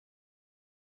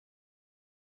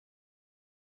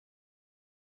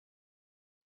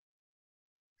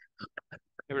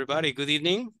Everybody, good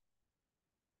evening.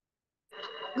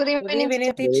 Good Good evening,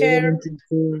 evening, teacher. teacher.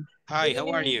 Teacher. Hi, how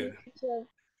are you?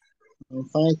 I'm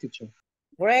fine, teacher.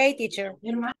 Great, teacher.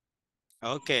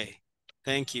 Okay,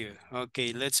 thank you.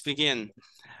 Okay, let's begin.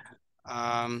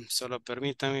 Solo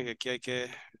permítanme que aquí hay que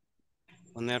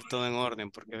poner todo en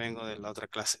orden porque vengo de la otra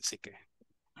clase, así que.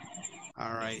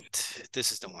 All right,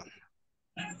 this is the one.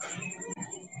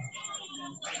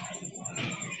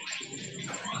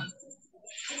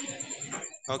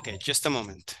 Okay, just a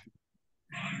moment.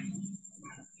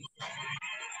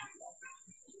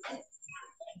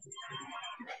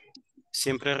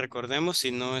 Siempre recordemos,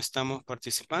 si no estamos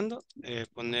participando,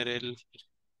 poner el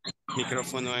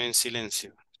micrófono en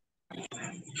silencio.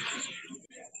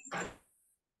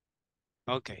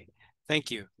 Okay,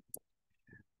 thank you.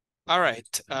 All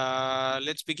right,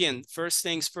 let's begin. First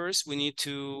things first, we need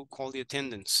to call the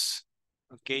attendance.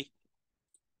 Okay.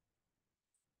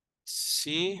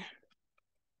 See?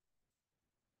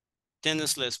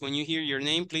 Attendance list. When you hear your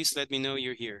name, please let me know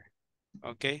you're here.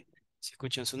 Okay. Si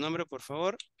escuchan su nombre, por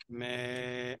favor,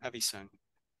 me avisan.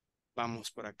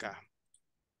 Vamos por acá.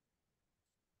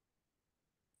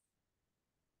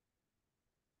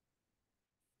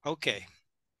 Okay.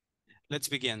 Let's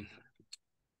begin.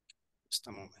 Just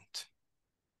a moment.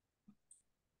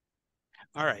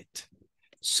 All right.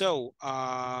 So,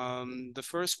 the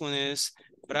first one is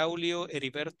Braulio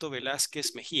Heriberto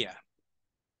Velázquez Mejía.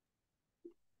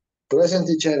 Present,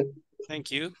 teacher.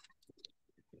 Thank you.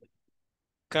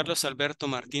 Carlos Alberto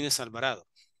Martínez Alvarado.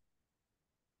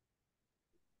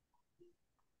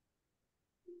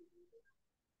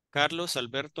 Carlos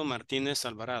Alberto Martínez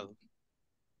Alvarado.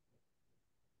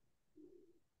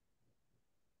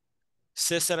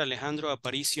 César Alejandro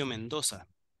Aparicio Mendoza.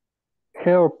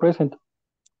 Here present.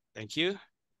 Thank you.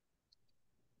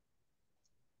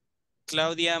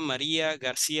 Claudia María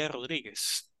García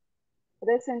Rodríguez.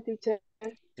 Present, teacher.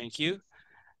 Thank you.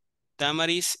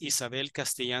 Damaris Isabel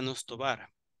Castellanos Tobar.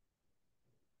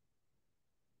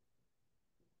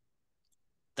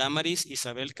 Damaris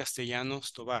Isabel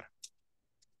Castellanos Tobar.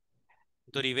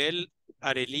 Doribel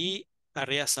Arelí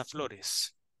Arreaza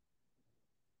Flores.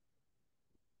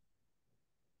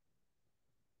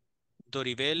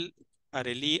 Doribel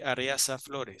Arelí Arreaza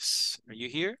Flores. Are you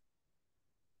here?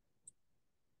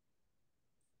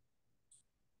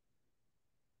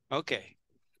 Okay.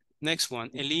 Next one.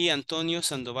 Elí Antonio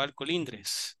Sandoval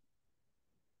Colindres.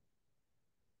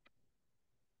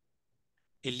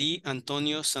 Elí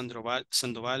Antonio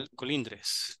Sandoval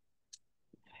Colindres.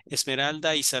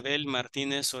 Esmeralda Isabel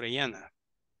Martínez Orellana.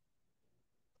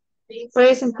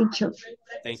 Present, teacher.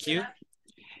 Thank you.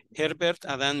 Herbert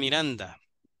Adán Miranda.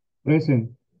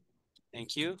 Present.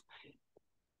 Thank you.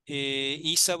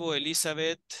 Isabo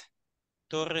Elizabeth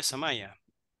Torres Amaya.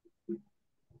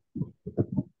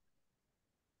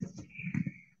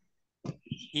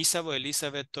 Isabo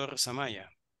Elizabeth Torres Amaya.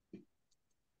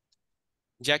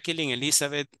 Jacqueline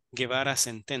Elizabeth Guevara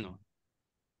Centeno.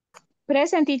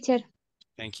 Present, teacher.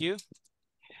 Thank you.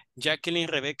 Jacqueline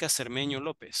Rebeca Cermeño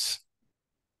López.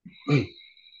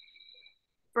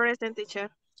 Present,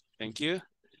 teacher. Thank you.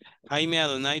 Jaime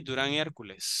Adonai Durán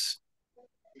Hércules.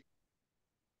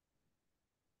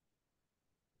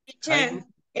 Teacher,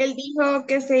 él dijo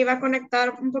que se iba a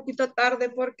conectar un poquito tarde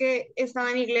porque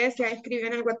estaba en iglesia, escribió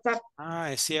en el WhatsApp.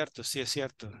 Ah, es cierto, sí es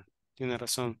cierto. Tiene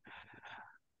razón.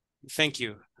 Thank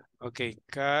you. Ok,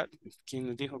 ¿quién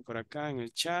nos dijo por acá en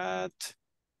el chat?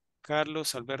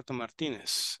 Carlos Alberto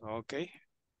Martínez. Ok.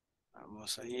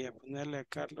 Vamos ahí a ponerle a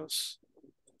Carlos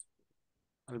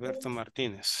Alberto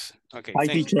Martínez. Ok, Hi,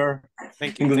 thank you. teacher.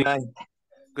 Thank you. Good Thank you. night.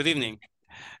 Good evening.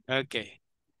 Ok.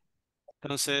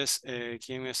 Entonces,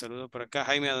 ¿quién me saludó por acá?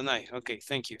 Jaime Adonai. Ok,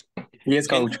 thank you. Yes,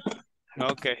 coach.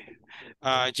 Ok.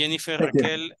 Jennifer Thank you.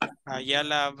 Raquel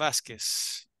Ayala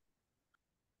Vázquez.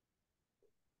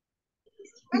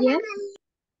 Yes.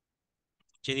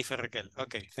 Jennifer Raquel.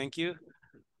 Ok, thank you.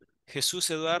 Jesús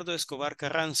Eduardo Escobar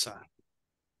Carranza.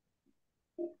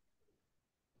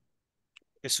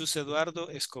 Jesús Eduardo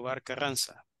Escobar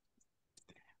Carranza.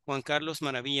 Juan Carlos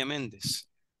Maravilla Méndez.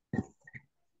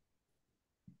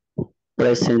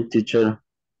 Present, teacher.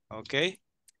 Ok.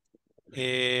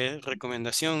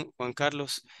 Recomendación, Juan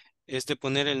Carlos, es de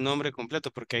poner el nombre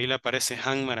completo porque ahí le aparece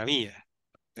Han Maravilla.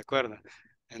 ¿De acuerdo?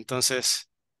 Entonces,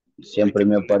 hay Siempre que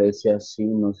me poner. aparece así,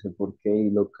 no sé por qué, y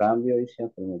lo cambio y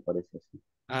siempre me aparece así.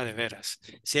 Ah, de veras.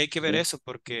 Sí hay que ver Sí. eso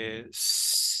porque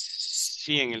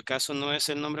Sí, en el caso no es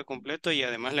el nombre completo y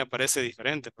además le aparece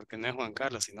diferente porque no es Juan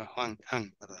Carlos, sino es Juan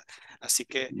Han, ¿verdad? Así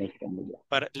que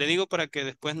le digo para que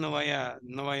después no vaya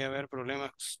a haber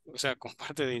problemas, o sea, con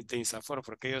parte de Insafor,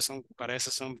 porque ellos son, para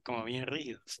eso son como bien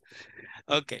rígidos.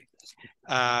 Ok.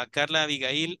 Carla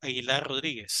Abigail Aguilar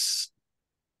Rodríguez.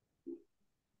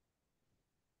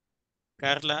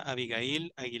 Carla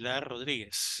Abigail Aguilar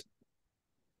Rodríguez.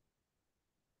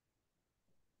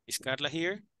 Is Carla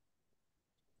here?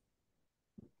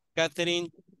 Catherine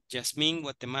Yasmín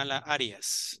Guatemala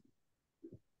Arias.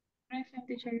 Present,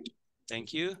 teacher. Thank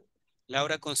you.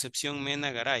 Laura Concepción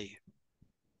Mena Garay.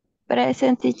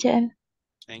 Present, teacher.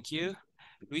 Thank you.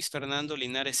 Luis Fernando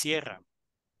Linares Sierra.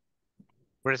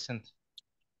 Present.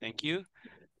 Thank you.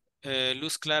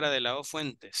 Luz Clara de la O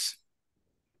Fuentes.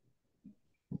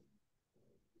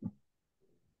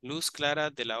 Luz Clara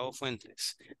de la O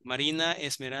Fuentes. Marina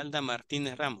Esmeralda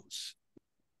Martínez Ramos.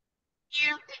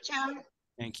 Here, teacher.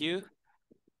 Thank you.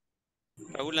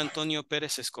 Raúl Antonio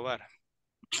Pérez Escobar.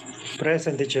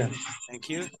 Present, teacher. Thank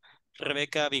you.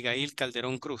 Rebeca Abigail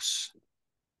Calderón Cruz.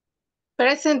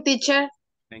 Present, teacher.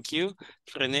 Thank you.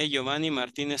 René Giovanni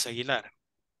Martínez Aguilar.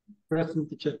 Present,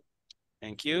 teacher.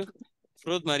 Thank you.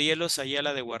 Ruth Marielos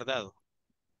Ayala de Guardado.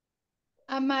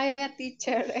 Amaya,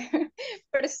 teacher.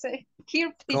 Present.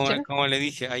 Here, teacher. Como le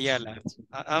dije, Ayala.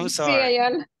 I'm Sí, sorry.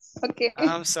 Ayala. Okay.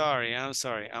 I'm sorry.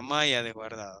 Amaya de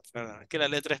Guardado. Perdón, que la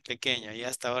letra es pequeña y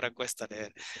hasta ahora cuesta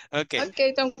leer. Ok.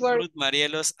 Okay, don't worry. Ruth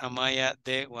Marielos Amaya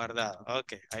de Guardado.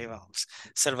 Ok, ahí vamos.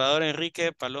 Salvador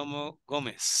Enrique Palomo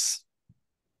Gómez.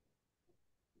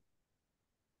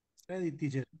 Ready,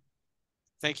 teacher.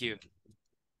 Thank you.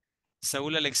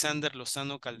 Saúl Alexander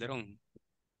Lozano Calderón.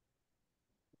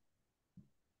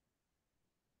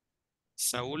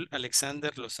 Saúl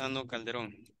Alexander Lozano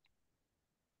Calderón.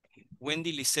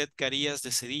 Wendy Lisette Carías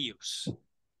de Cedillos.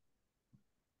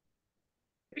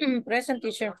 Present,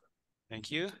 teacher. Thank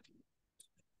you.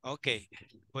 Ok,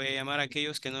 voy a llamar a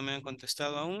aquellos que no me han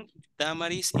contestado aún.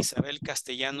 Damaris Isabel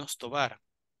Castellanos Tobar.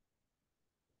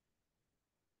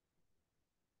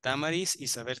 Damaris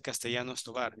Isabel Castellanos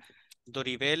Tobar.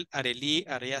 Doribel Arelí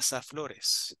Areaza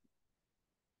Flores.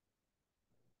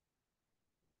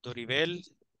 Doribel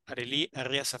Arelí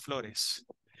Areaza Flores.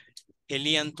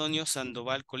 Elí Antonio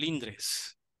Sandoval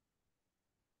Colindres.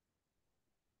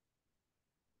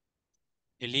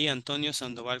 Elí Antonio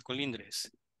Sandoval Colindres.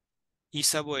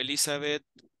 Isabo Elizabeth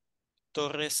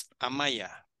Torres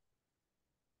Amaya.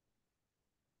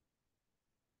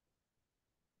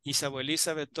 Isabo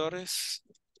Elizabeth Torres.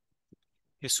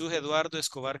 Jesús Eduardo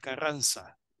Escobar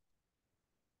Carranza.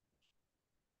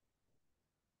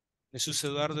 Jesús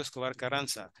Eduardo Escobar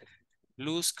Carranza.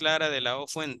 Luz Clara de la O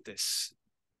Fuentes.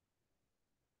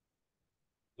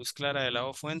 Luz Clara de la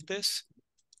O Fuentes.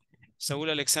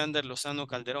 Saúl Alexander Lozano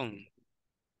Calderón.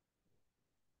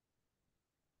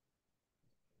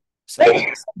 Saúl,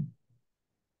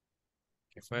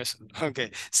 ¿qué fue eso? Ok.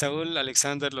 Saúl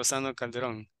Alexander Lozano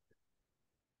Calderón.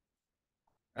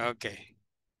 Ok.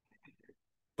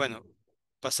 Bueno,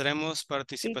 pasaremos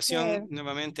participación Teacher.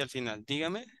 nuevamente al final.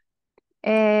 Dígame.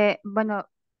 Bueno,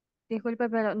 disculpe,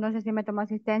 pero no sé si me tomó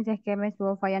asistencia, es que me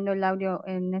estuvo fallando el audio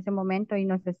en ese momento y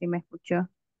no sé si me escuchó.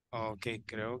 Ok,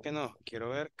 creo que no. Quiero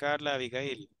ver Carla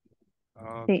Abigail.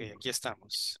 Ok, Sí, aquí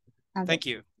estamos. a ver, Thank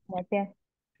you. gracias.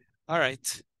 All right.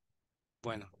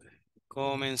 Bueno,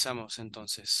 comenzamos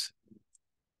entonces.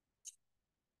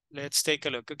 Let's take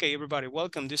a look. Okay, everybody,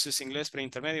 welcome. This is Inglés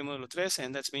Preintermedio Módulo 3,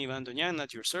 and that's me, Iván Doñan,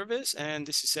 at your service. And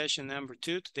this is session number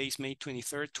 2. Today is May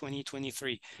 23rd,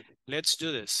 2023. Let's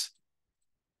do this.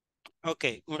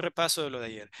 Okay, un repaso de lo de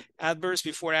ayer. Adverbs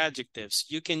before adjectives.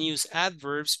 You can use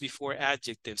adverbs before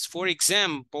adjectives. For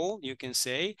example, you can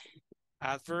say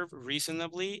adverb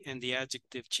reasonably and the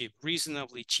adjective cheap.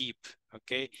 Reasonably cheap,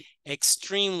 okay?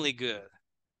 Extremely good.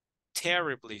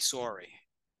 Terribly sorry.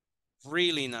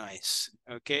 Really nice,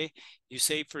 okay? You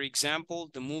say, for example,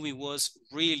 the movie was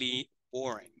really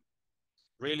boring.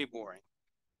 Really boring.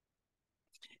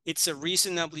 It's a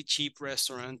reasonably cheap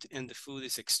restaurant and the food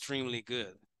is extremely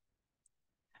good.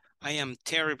 I am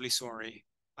terribly sorry.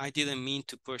 I didn't mean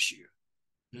to push you.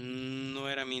 No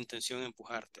era mi intención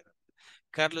empujarte.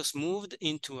 Carlos moved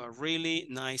into a really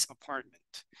nice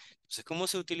apartment. Entonces, ¿cómo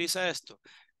se utiliza esto?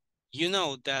 You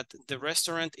know that the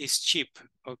restaurant is cheap,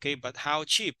 okay? But how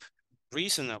cheap?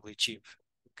 Reasonably cheap,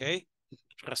 okay?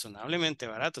 Razonablemente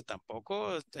barato.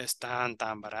 Tampoco es tan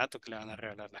barato que le van a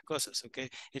regalar las cosas, okay?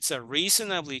 It's a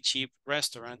reasonably cheap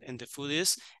restaurant and the food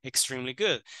is extremely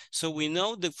good. So we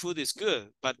know the food is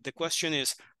good, but the question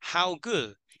is how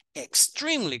good?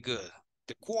 Extremely good.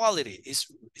 The quality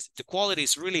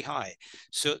is really high.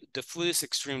 So the food is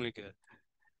extremely good.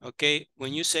 Okay,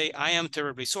 when you say I am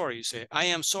terribly sorry, you say I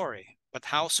am sorry. But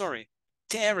how sorry?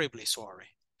 Terribly sorry.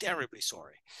 Terribly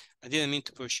sorry. I didn't mean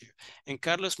to push you. And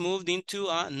Carlos moved into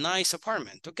a nice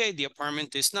apartment. Okay, the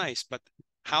apartment is nice, but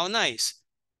how nice?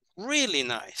 Really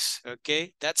nice.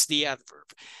 Okay, that's the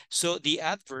adverb. So the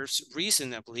adverbs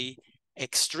reasonably,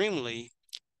 extremely,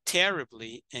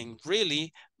 terribly, and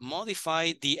really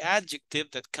modify the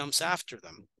adjective that comes after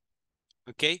them.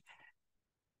 Okay.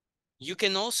 You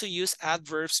can also use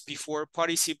adverbs before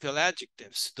participial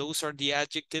adjectives. Those are the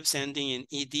adjectives ending in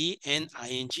ed and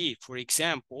ing. For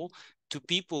example, two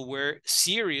people were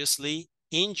seriously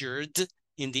injured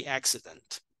in the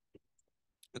accident.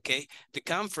 Okay, the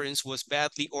conference was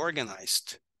badly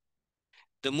organized.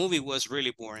 The movie was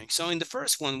really boring. So in the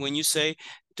first one, when you say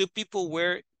two people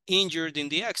were injured in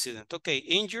the accident, okay,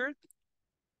 injured,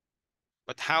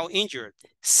 but how injured?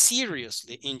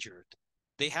 Seriously injured.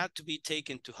 They had to be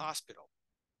taken to hospital.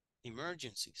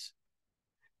 Emergencies.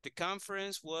 The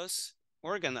conference was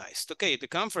organized. Okay, the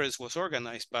conference was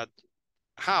organized, but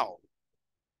how?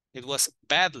 It was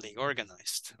badly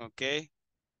organized. Okay,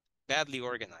 badly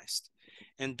organized.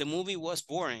 And the movie was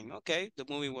boring. Okay, the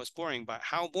movie was boring, but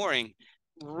how boring?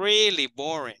 Really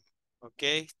boring.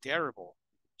 Okay, terrible.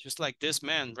 Just like this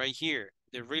man right here.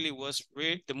 The movie was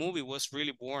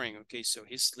really boring. Okay, so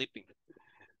he's sleeping.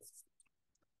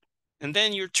 And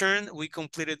then your turn. We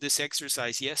completed this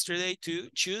exercise yesterday to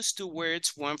choose two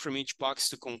words, one from each box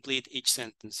to complete each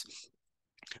sentence.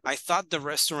 I thought the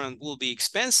restaurant would be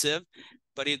expensive,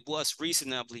 but it was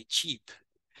reasonably cheap.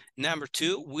 Number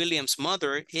two, William's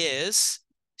mother is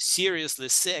seriously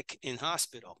sick in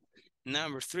hospital.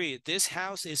 Number three, this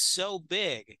house is so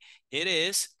big. It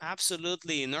is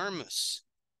absolutely enormous.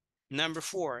 Number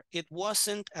four, it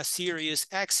wasn't a serious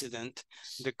accident.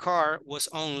 The car was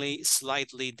only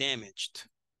slightly damaged.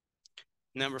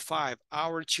 Number five,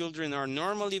 our children are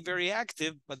normally very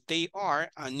active, but they are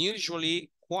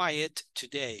unusually quiet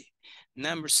today.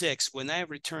 Number six, when I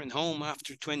returned home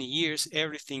after 20 years,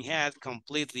 everything had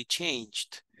completely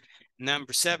changed.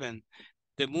 Number seven,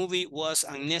 the movie was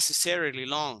unnecessarily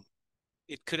long.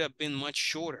 It could have been much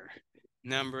shorter.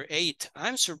 Number eight,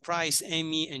 I'm surprised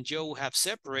Amy and Joe have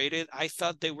separated. I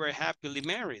thought they were happily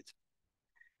married.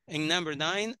 And number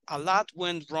nine, a lot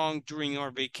went wrong during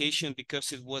our vacation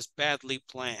because it was badly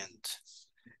planned.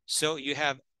 So you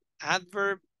have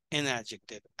adverb and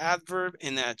adjective, adverb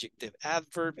and adjective,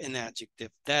 adverb and adjective.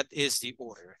 That is the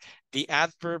order. The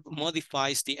adverb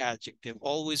modifies the adjective.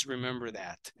 Always remember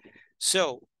that.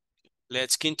 So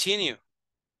let's continue.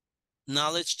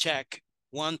 Knowledge check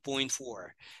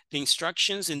 1.4. The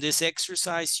instructions in this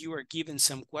exercise, you are given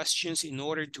some questions. In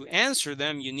order to answer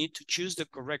them, you need to choose the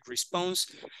correct response.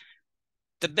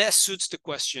 The best suits the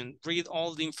question. Read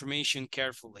all the information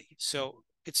carefully. So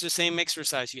it's the same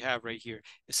exercise you have right here.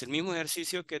 Es el mismo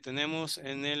ejercicio que tenemos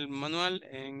en el manual,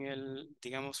 en el,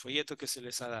 digamos, folleto que se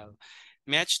les ha dado.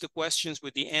 Match the questions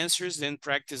with the answers, then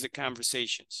practice the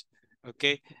conversations.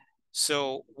 Okay?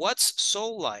 So what's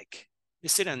Seoul like?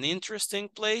 Is it an interesting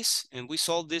place? And we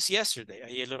solved this yesterday.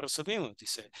 Ayer lo resolvimos,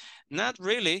 dice. Not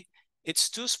really. It's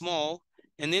too small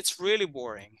and it's really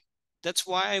boring. That's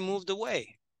why I moved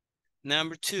away.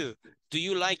 Number two, do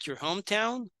you like your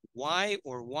hometown? Why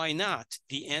or why not?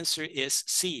 The answer is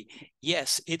C.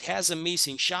 Yes, it has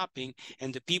amazing shopping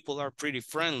and the people are pretty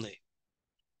friendly.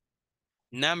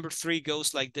 Number three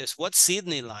goes like this. What's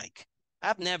Sydney like?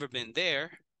 I've never been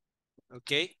there.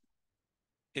 Okay,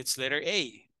 it's letter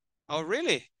A. Oh,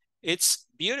 really? It's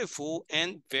beautiful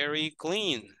and very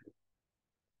clean.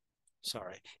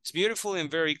 Sorry, it's beautiful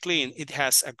and very clean. It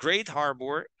has a great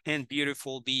harbor and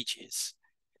beautiful beaches.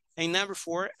 And number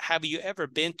four, have you ever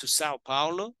been to Sao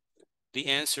Paulo? The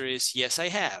answer is yes, I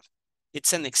have.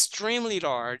 It's an extremely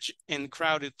large and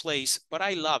crowded place, but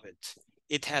I love it.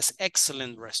 It has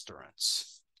excellent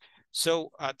restaurants.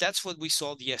 So that's what we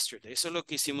solved yesterday. Eso es lo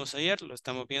que hicimos ayer, lo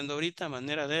estamos viendo ahorita,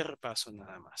 manera de repaso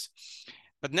nada más.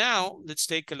 But now let's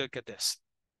take a look at this.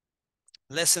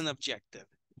 Lesson objective.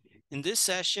 In this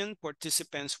session,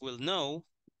 participants will know,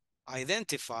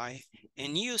 identify,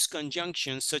 and use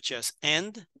conjunctions such as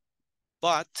and,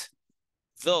 but,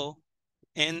 though,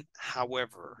 and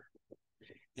however.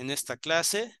 En esta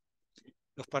clase,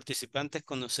 los participantes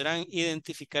conocerán,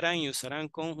 identificarán y usarán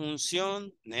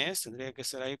conjunciones, tendría que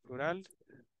ser ahí plural.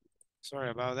 Sorry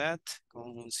about that.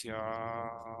 Conjunciones,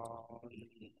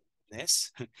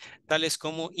 tales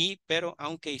como y, pero,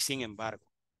 aunque y sin embargo.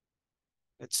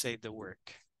 Let's save the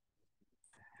work.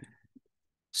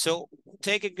 So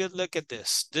take a good look at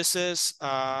this. This is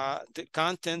the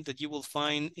content that you will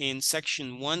find in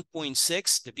section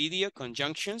 1.6, the video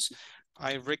conjunctions.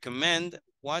 I recommend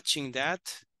watching that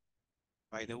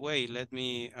By the way, let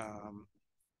me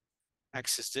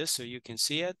access this so you can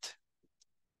see it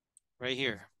right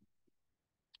here.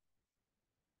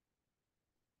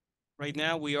 Right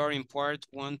now we are in part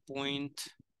 1.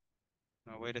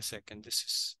 Oh, wait a second. This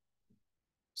is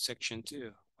section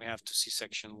 2. We have to see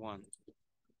section 1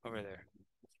 over there.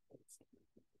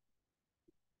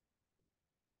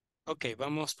 Okay,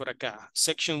 vamos por acá.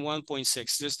 Section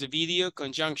 1.6. There's the video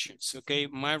conjunctions. Okay,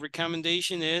 my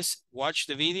recommendation is watch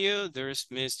the video. There's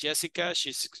Miss Jessica.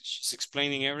 She's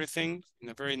explaining everything in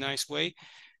a very nice way.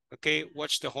 Okay,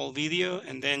 watch the whole video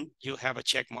and then you'll have a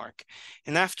check mark.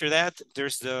 And after that,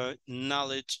 there's the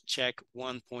knowledge check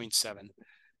 1.7.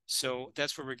 So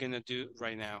that's what we're going to do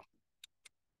right now.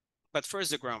 But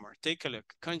first, the grammar. Take a look.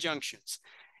 Conjunctions.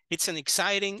 It's an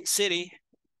exciting city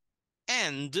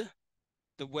and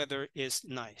the weather is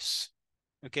nice.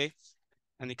 Okay,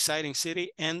 an exciting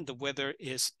city and the weather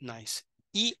is nice.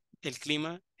 Y el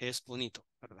clima es bonito,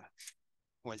 ¿verdad?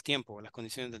 O el tiempo, las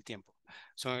condiciones del tiempo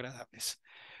son agradables.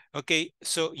 Okay,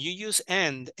 so you use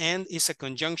and is a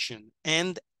conjunction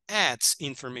and adds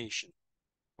information.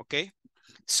 Okay,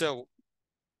 so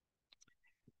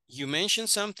you mention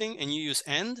something and you use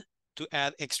and to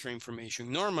add extra information.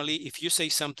 Normally, if you say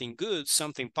something good,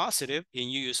 something positive,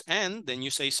 and you use and, then you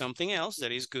say something else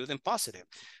that is good and positive.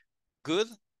 Good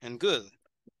and good,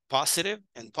 positive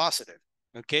and positive,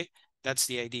 okay? That's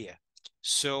the idea.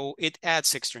 So it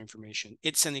adds extra information.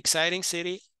 It's an exciting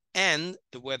city and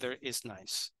the weather is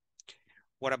nice.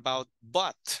 What about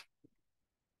but?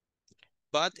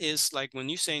 But is like when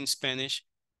you say in Spanish,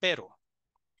 pero,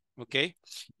 okay?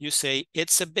 You say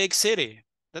it's a big city.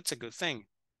 That's a good thing.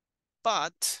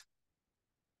 But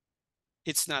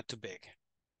it's not too big.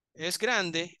 Es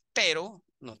grande, pero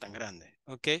no tan grande,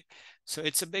 okay? So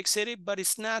it's a big city, but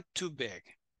it's not too big.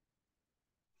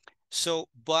 So,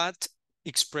 but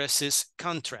expresses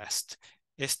contrast.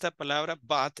 Esta palabra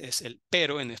but es el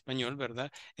pero en español,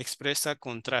 ¿verdad? Expresa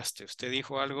contraste. Usted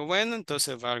dijo algo bueno,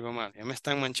 entonces va algo mal. Ya me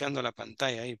están manchando la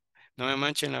pantalla ahí. No me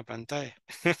manchen la pantalla.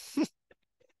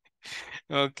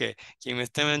 Ok, quien me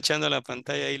esté manchando la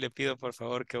pantalla ahí le pido por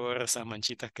favor que borre esas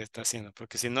manchitas que está haciendo,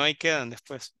 porque si no ahí quedan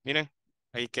después. Miren,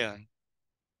 ahí quedan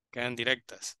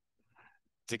directas.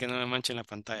 Así que no me manchen la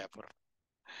pantalla, por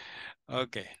favor.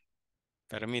 Ok,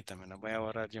 permítame, las voy a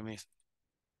borrar yo mismo.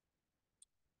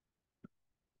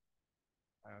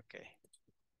 Okay,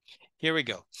 here we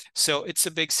go. So it's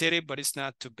a big city, but it's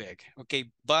not too big.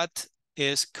 Okay, but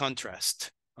is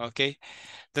contrast. Okay,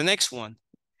 the next one,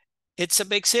 it's a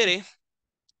big city,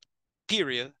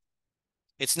 period.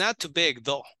 It's not too big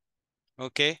though.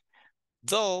 Okay,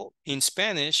 though in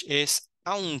Spanish is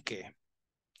aunque.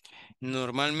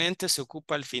 Normalmente se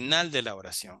ocupa al final de la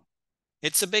oración.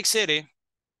 It's a big city.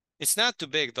 It's not too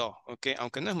big though. Okay,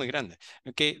 aunque no es muy grande.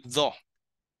 Okay, though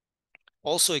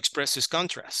also expresses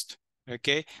contrast.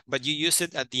 Okay, but you use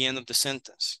it at the end of the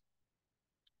sentence.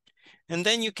 And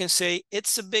then you can say,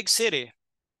 it's a big city,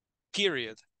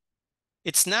 period.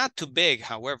 It's not too big,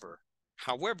 however.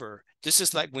 However, this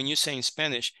is like when you say in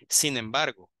Spanish, sin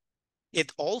embargo.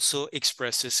 It also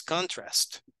expresses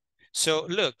contrast. So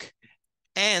look,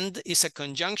 and is a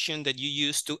conjunction that you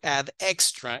use to add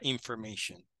extra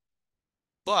information.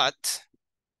 But,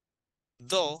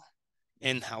 though,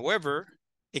 and however,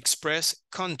 express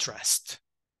contrast.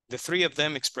 The three of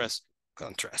them express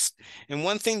contrast. And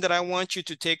one thing that I want you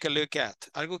to take a look at,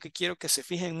 algo que quiero que se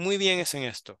fijen muy bien es en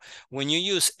esto. When you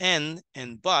use and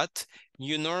but,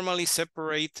 you normally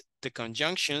separate the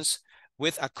conjunctions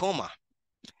with a comma.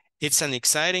 It's an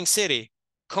exciting city,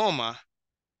 comma,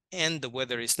 and the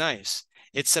weather is nice.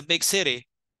 It's a big city,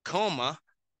 comma,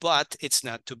 but it's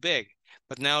not too big.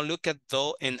 But now look at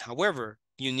though and however.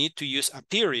 You need to use a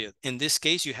period. In this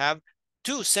case, you have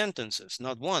two sentences,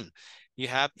 not one. You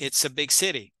have, it's a big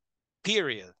city,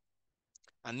 period.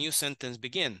 A new sentence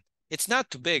begin. It's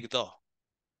not too big though.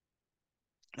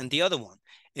 And the other one,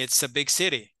 it's a big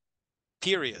city,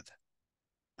 period.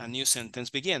 A new sentence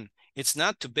begin. It's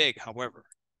not too big, however.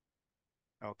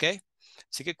 Okay?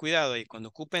 Así que cuidado ahí, cuando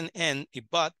ocupen and y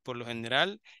but, por lo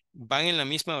general van en la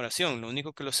misma oración, lo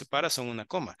único que los separa son una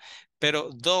coma.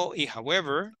 Pero though y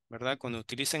however, ¿verdad? Cuando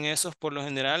utilizan esos, por lo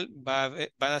general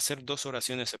van a ser dos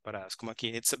oraciones separadas, como aquí,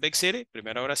 it's a big city,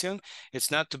 primera oración,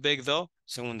 it's not too big though,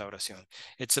 segunda oración.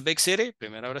 It's a big city,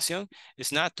 primera oración,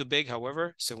 it's not too big,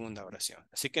 however, segunda oración.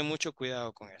 Así que mucho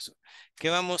cuidado con eso. ¿Qué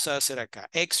vamos a hacer acá?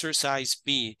 Exercise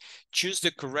B, choose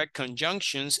the correct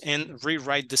conjunctions and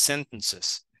rewrite the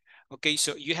sentences. Okay,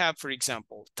 so you have, for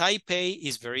example, Taipei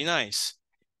is very nice.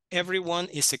 Everyone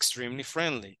is extremely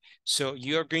friendly. So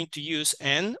you're going to use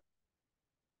and,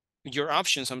 your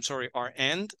options, I'm sorry, are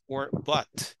and or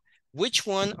but. Which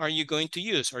one are you going to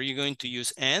use? Are you going to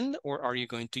use and or are you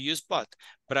going to use but?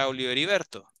 Braulio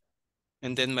Heriberto,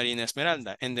 and then Marina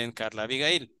Esmeralda, and then Carla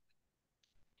Abigail.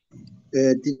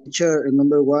 Teacher,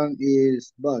 number one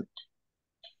is but.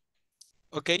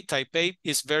 Okay, type A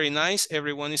is very nice.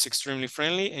 Everyone is extremely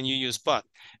friendly, and you use but.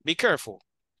 Be careful.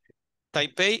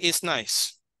 Type A is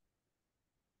nice.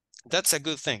 That's a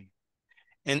good thing.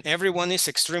 And everyone is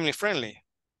extremely friendly.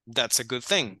 That's a good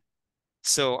thing.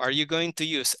 So are you going to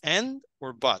use and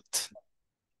or but?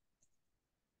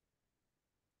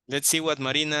 Let's see what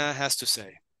Marina has to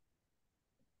say.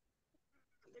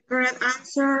 The correct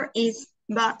answer is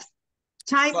but.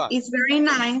 Type But. is very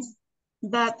nice,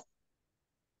 but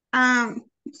and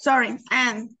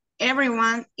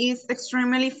everyone is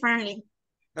extremely friendly.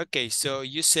 Okay, so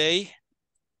you say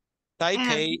type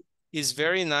A is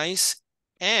very nice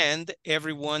and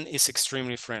everyone is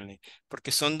extremely friendly.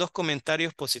 Porque son dos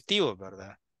comentarios positivos,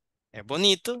 ¿verdad? Es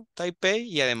bonito, type A,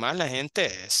 y además la gente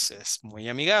es muy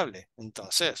amigable.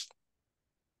 Entonces,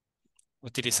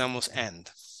 utilizamos and.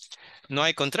 No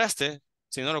hay contraste,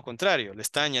 sino lo contrario, le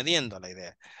está añadiendo a la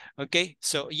idea. Okay,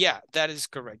 so yeah, that is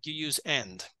correct. You use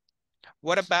and.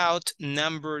 What about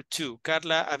number 2?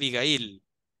 Carla Abigail.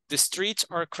 The streets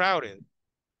are crowded.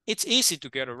 It's easy to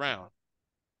get around.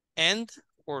 And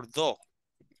or though?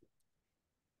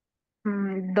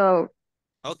 Though.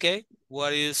 Okay,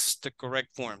 what is the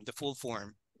correct form, the full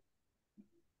form?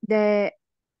 The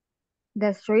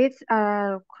streets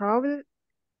are crowded.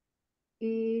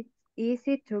 It's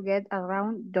easy to get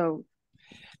around though.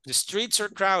 The streets are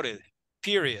crowded,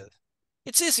 period.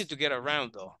 It's easy to get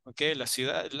around though, okay? La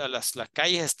ciudad, las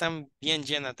calles están bien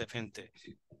llenas de gente.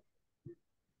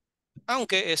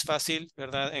 Aunque es fácil,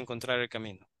 ¿verdad? Encontrar el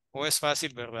camino. O es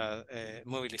fácil, ¿verdad?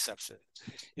 Movilizarse.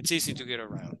 It's easy to get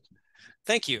around.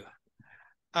 Thank you.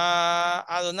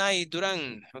 Adonai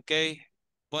Duran, okay?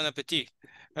 Bon appetit.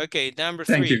 Okay, number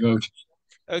 3. Thank you, coach.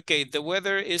 Okay, the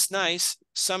weather is nice.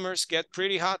 Summers get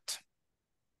pretty hot.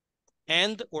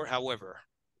 And or however?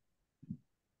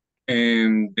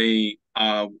 And they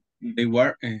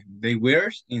wear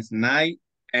in night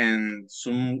and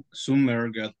summer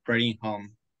get pretty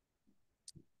home.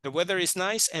 The weather is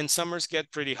nice and summers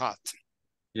get pretty hot.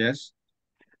 Yes.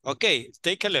 Okay,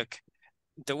 take a look.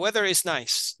 The weather is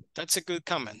nice. That's a good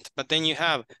comment. But then you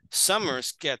have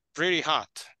summers get pretty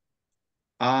hot.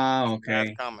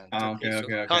 Okay. Bad comment.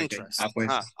 Okay. Contrast.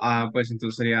 Pues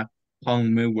entonces sería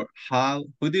however.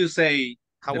 Who do you say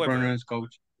However. the pronouns,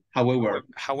 coach? However.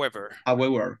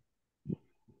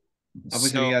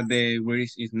 Pues sería the weather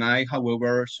is nice.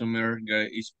 However, summer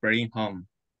is pretty home.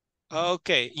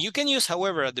 Okay, you can use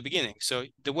however at the beginning. So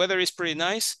the weather is pretty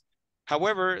nice.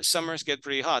 However, summers get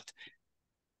pretty hot.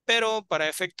 Pero para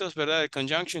efectos, ¿verdad? De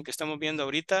conjunction que estamos viendo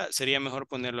ahorita, sería mejor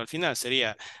ponerlo al final.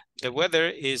 Sería, the weather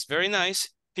is very nice,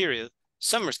 period.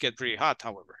 Summers get pretty hot,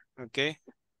 however. Okay.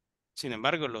 Sin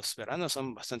embargo, los veranos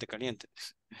son bastante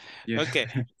calientes. Yeah. Okay.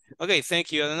 Okay,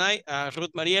 thank you, Adonai.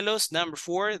 Ruth Marielos, number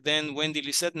 4. Then Wendy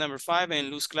Lisette, number 5.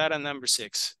 And Luz Clara, number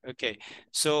 6. Okay.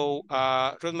 So,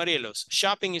 Ruth Marielos,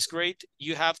 shopping is great.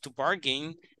 You have to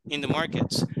bargain in the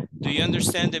markets. Do you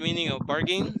understand the meaning of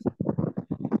bargain?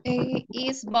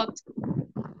 Is but.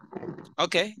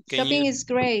 Okay. Shopping is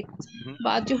great,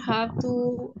 but you have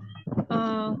to,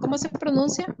 ¿cómo se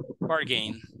pronuncia?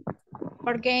 Bargain.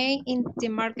 Bargain in the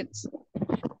markets.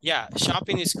 Yeah,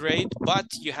 shopping is great, but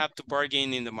you have to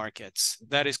bargain in the markets.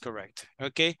 That is correct.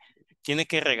 Okay. Tiene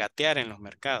que regatear en los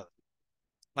mercados.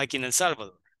 Like in El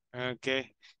Salvador.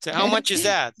 Okay. So how much is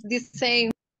that? The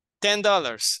same. $10,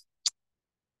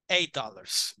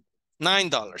 $8,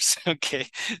 $9. Okay.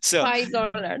 So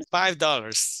 $5.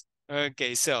 $5.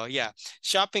 Okay. So yeah,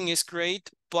 shopping is great,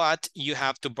 but you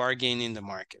have to bargain in the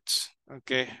markets.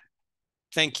 Okay.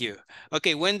 Thank you.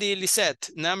 Okay, Wendy Lisette,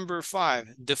 number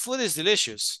 5. The food is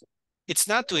delicious. It's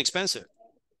not too expensive.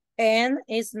 And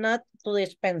it's not too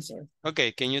expensive.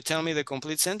 Okay, can you tell me the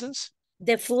complete sentence?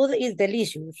 The food is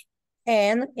delicious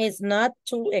and it's not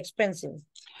too expensive.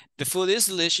 The food is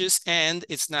delicious and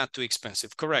it's not too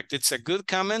expensive. Correct. It's a good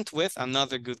comment with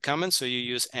another good comment, so you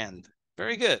use and.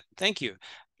 Very good. Thank you.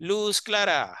 Luz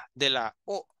Clara de la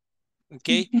O.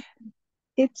 Okay.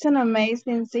 It's an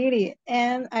amazing city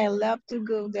and I love to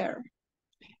go there.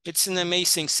 It's an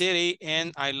amazing city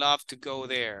and I love to go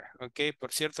there. Okay, por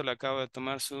cierto, le acabo de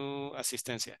tomar su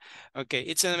asistencia. Okay,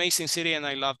 it's an amazing city and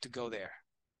I love to go there.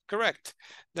 Correct.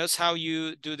 That's how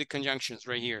you do the conjunctions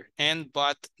right here. And,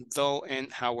 but, though,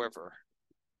 and however.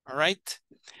 All right.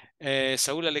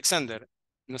 Saúl Alexander,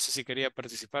 no sé si quería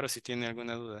participar o si tiene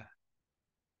alguna duda.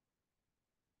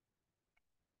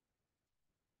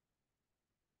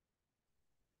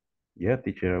 Yeah,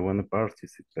 teacher, I want to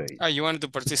participate. Oh, you wanted to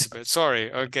participate.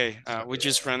 Sorry. Okay. We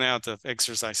just ran out of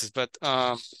exercises, but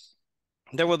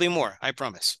there will be more, I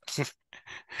promise.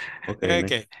 Okay,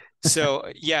 Okay. So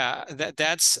yeah,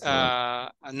 that's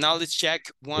a knowledge check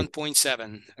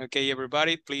 1.7. Okay,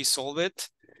 everybody, please solve it.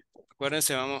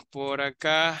 Acuérdense, vamos por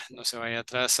acá, no se vaya a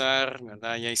atrasar,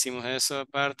 ¿verdad? Ya hicimos eso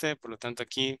aparte, por lo tanto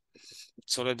aquí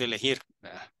solo es de elegir.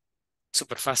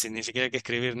 Súper fácil, ni siquiera hay que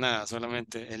escribir nada,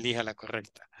 solamente elija la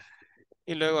correcta.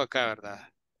 Y luego acá, ¿verdad?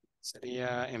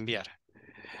 Sería enviar.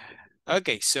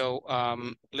 Okay, so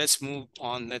let's move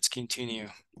on, let's continue.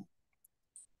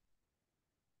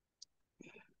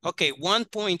 Okay,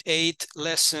 1.8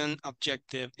 lesson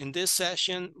objective. In this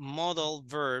session, modal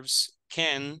verbs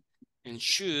can and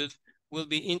should will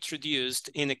be introduced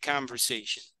in a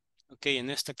conversation. Okay,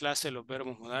 en esta clase los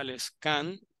verbos modales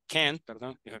can,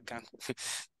 perdón, can,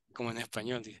 como en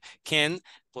español, can,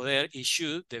 poder y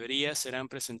should, debería, serán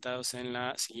presentados en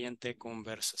la siguiente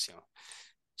conversación.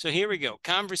 So here we go,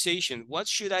 conversation. What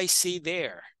should I see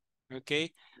there?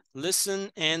 Okay,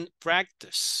 listen and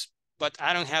practice. But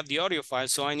I don't have the audio file,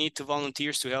 so I need two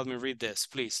volunteers to help me read this,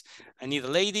 please. I need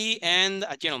a lady and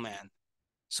a gentleman.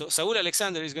 So Saul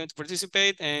Alexander is going to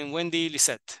participate and Wendy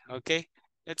Lisette, okay?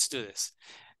 Let's do this.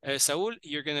 Saul,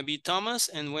 you're going to be Thomas,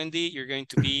 and Wendy, you're going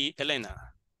to be Elena.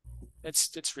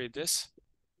 Let's read this.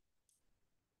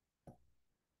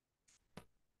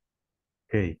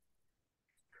 Okay.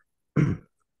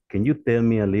 Can you tell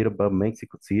me a little about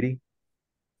Mexico City?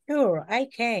 Sure, I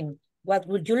can. What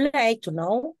would you like to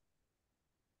know?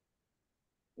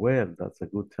 Well, that's a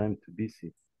good time to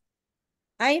visit.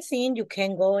 I think you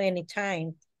can go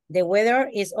anytime. The weather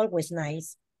is always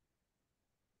nice.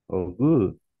 Oh,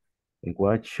 good. And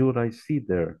what should I see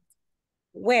there?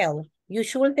 Well, you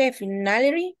should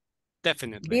definitely.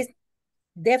 Definitely.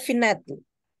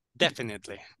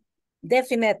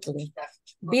 Definitely.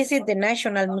 Visit the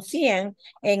National Museum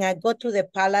and go to the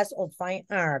Palace of Fine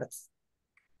Arts.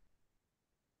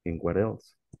 And what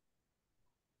else?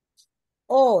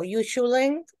 Oh, you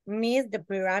shouldn't miss the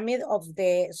Pyramid of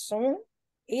the Sun.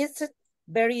 It's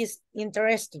very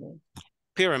interesting.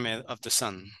 Pyramid of the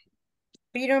Sun.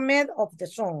 Pyramid of the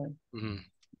Sun. Mm-hmm.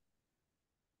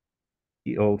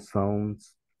 It all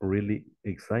sounds really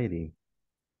exciting.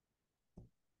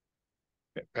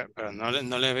 Pero no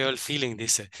le veo el feeling,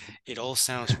 dice. It all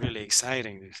sounds really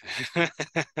exciting. Yeah.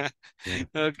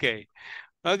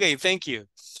 Okay, thank you.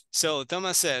 So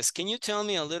Thomas says, can you tell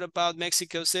me a little about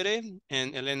Mexico City?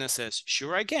 And Elena says,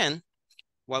 sure I can.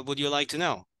 What would you like to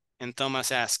know? And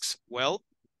Thomas asks, well,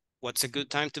 what's a good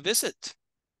time to visit?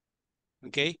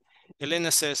 Okay,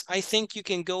 Elena says, I think you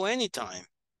can go anytime.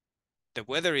 The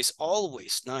weather is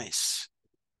always nice.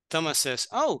 Thomas says,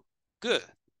 oh, good.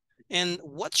 And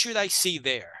what should I see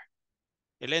there?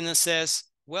 Elena says,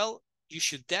 well, you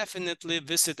should definitely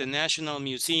visit the National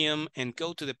Museum and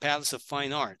go to the Palace of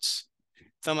Fine Arts.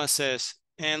 Thomas says,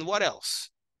 and what else?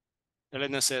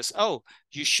 Elena says, oh,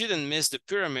 you shouldn't miss the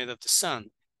Pyramid of the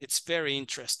Sun. It's very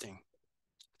interesting.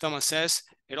 Thomas says,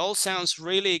 it all sounds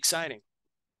really exciting.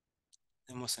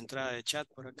 Tenemos entrada de chat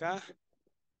por acá.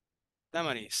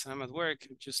 Damaris, I'm at work,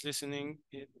 just listening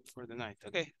for the night.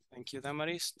 Okay, thank you,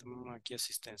 Damaris. Tomamos aquí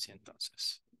asistencia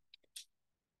entonces.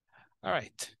 All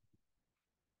right.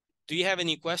 Do you have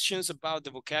any questions about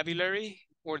the vocabulary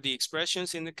or the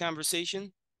expressions in the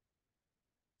conversation?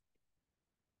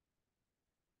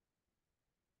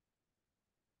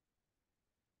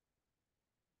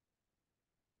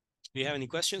 Do you have any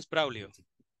questions, Braulio?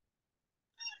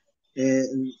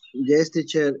 Yes,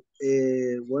 teacher.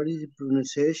 What is the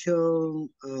pronunciation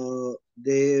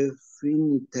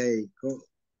definite?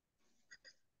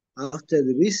 After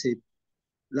the visit.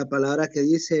 La palabra que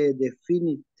dice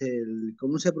definite,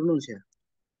 ¿cómo se pronuncia?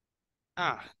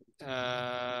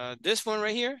 This one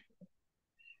right here?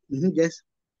 Yes.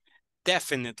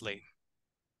 Definitely.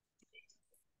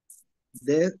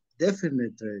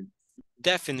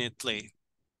 Definitely.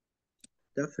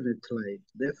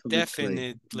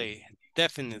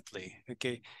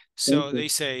 Okay. So they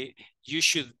say you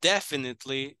should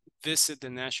definitely visit the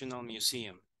National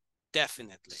Museum.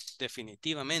 Definitely.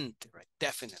 Definitivamente, right?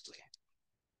 Definitely.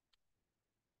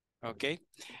 Okay.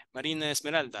 Marina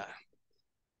Esmeralda.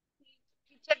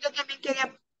 Yo también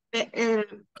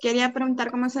quería preguntar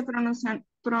cómo se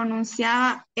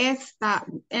pronunciaba esta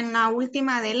en la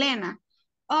última de Elena.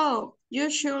 Oh, you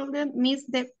shouldn't miss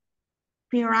the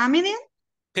pyramid.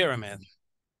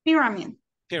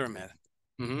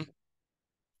 Mm-hmm.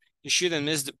 You shouldn't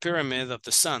miss the Pyramid of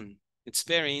the Sun. It's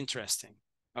very interesting.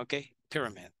 Okay,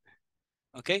 pyramid.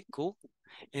 Okay, cool.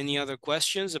 Any other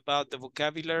questions about the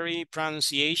vocabulary,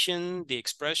 pronunciation, the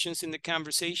expressions in the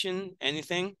conversation?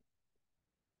 Anything?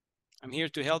 I'm here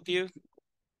to help you.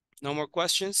 No more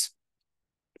questions?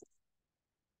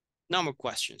 No more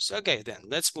questions. Okay, then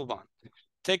let's move on.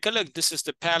 Take a look. This is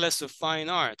the Palace of Fine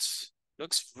Arts.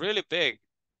 Looks really big.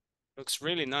 Looks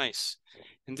really nice.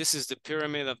 And this is the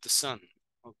Pyramid of the Sun.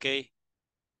 Okay.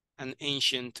 An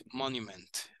ancient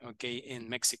monument. Okay. In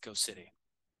Mexico City.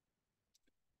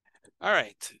 All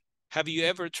right. Have you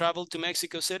ever traveled to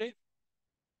Mexico City?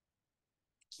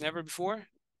 Never before?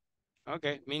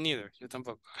 Okay, me neither. Yo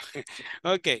tampoco.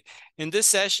 Okay, in this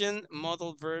session,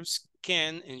 modal verbs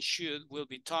can and should will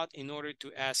be taught in order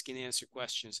to ask and answer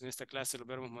questions. En esta clase, los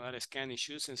verbos modales can y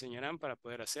should se enseñarán para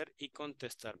poder hacer y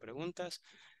contestar preguntas.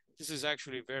 This is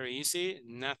actually very easy,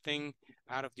 nothing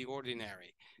out of the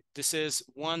ordinary. This is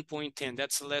 1.10,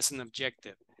 that's a lesson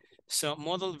objective. So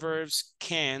modal verbs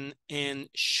can and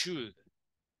should.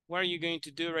 What are you going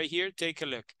to do right here? Take a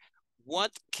look.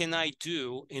 What can I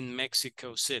do in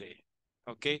Mexico City?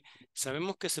 Ok,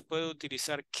 sabemos que se puede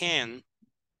utilizar can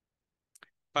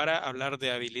para hablar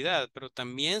de habilidad, pero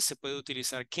también se puede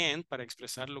utilizar can para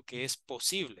expresar lo que es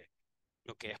posible.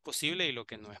 Lo que es posible y lo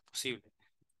que no es posible.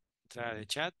 Entrada de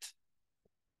chat.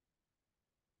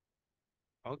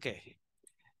 Ok.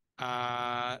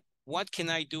 What can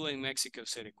I do in Mexico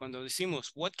City? Cuando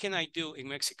decimos what can I do in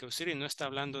Mexico City, no está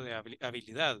hablando de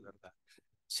habilidad, ¿verdad?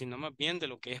 Sino más bien de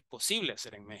lo que es posible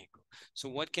hacer en México. So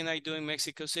what can I do in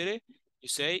Mexico City? You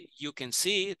say, you can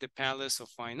see the Palace of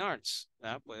Fine Arts.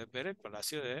 ¿Verdad? Puedes ver el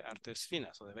Palacio de Artes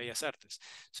Finas o de Bellas Artes.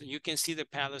 So you can see the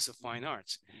Palace of Fine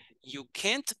Arts. You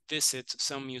can't visit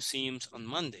some museums on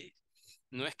Monday.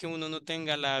 No es que uno no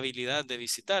tenga la habilidad de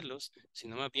visitarlos,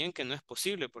 sino más bien que no es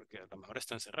posible porque a lo mejor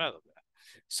están cerrados. ¿Verdad?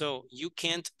 So you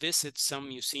can't visit some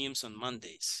museums on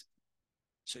Mondays.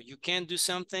 So you can do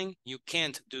something, you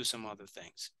can't do some other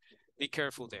things. Be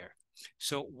careful there.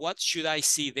 So what should I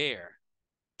see there?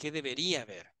 ¿Qué debería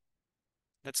ver?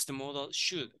 That's the modal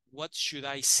should. What should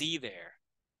I see there?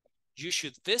 You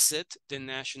should visit the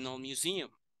National Museum.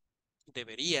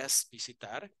 Deberías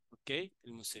visitar, okay,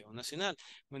 el Museo Nacional.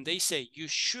 When they say you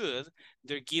should,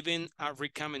 they're giving a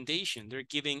recommendation. They're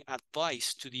giving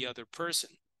advice to the other person.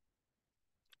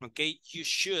 Okay, you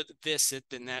should visit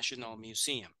the National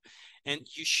Museum. And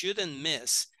you shouldn't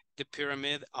miss the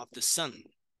Pyramid of the Sun.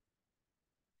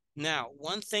 Now,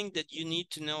 one thing that you need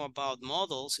to know about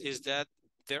modals is that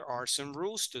there are some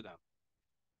rules to them.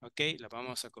 Okay, la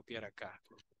vamos a copiar acá.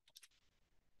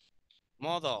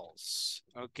 Modals,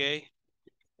 okay?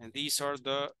 And these are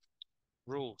the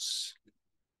rules.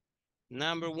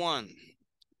 Number one,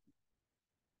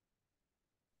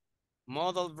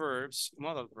 modal verbs,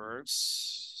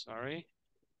 sorry,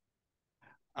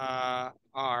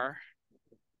 are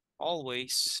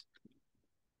always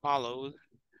followed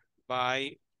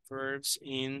by verbs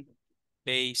in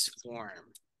base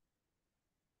form.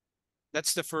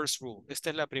 That's the first rule. Esta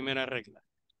es la primera regla.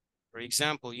 For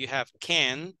example, you have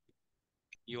can,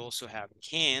 you also have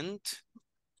can't,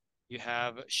 you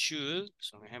have should,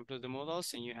 son ejemplos de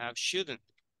modals, and you have shouldn't,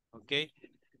 okay?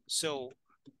 So,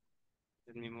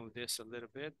 let me move this a little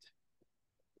bit.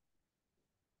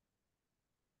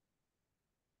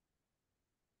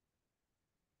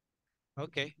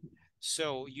 Okay,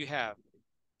 so you have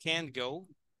can't go,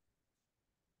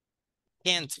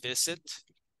 can't visit,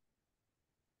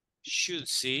 should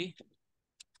see,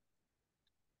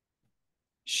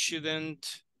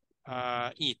 shouldn't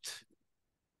eat.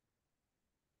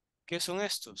 ¿Qué son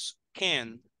estos?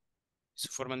 Can, su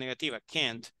forma negativa,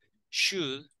 can't,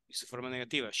 should, su forma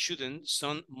negativa, shouldn't,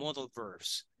 son modal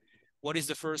verbs. What is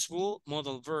the first rule?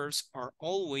 Modal verbs are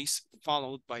always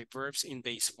followed by verbs in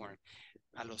base form.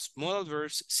 A los modal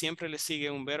verbs siempre le sigue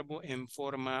un verbo en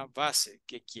forma base,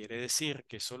 que quiere decir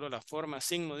que solo la forma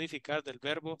sin modificar del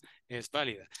verbo es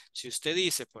válida. Si usted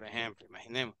dice, por ejemplo,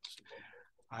 imaginemos,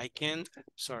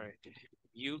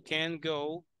 you can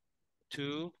go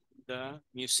to the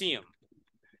museum.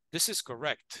 This is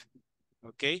correct,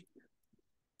 ¿ok?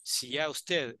 Si ya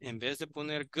usted, en vez de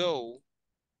poner go,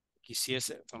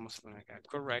 quisiese, vamos a poner acá,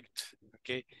 correct,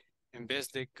 ¿ok? En vez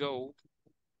de go,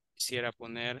 quisiera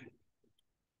poner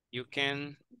you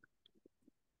can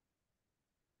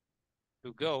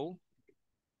to go,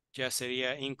 ya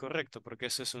sería incorrecto porque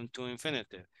eso es un to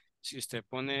infinitive. Si usted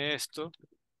pone esto,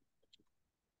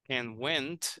 can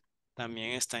went,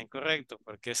 también está incorrecto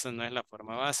porque esa no es la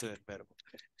forma base del verbo.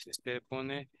 Si usted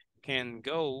pone can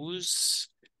goes,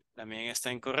 también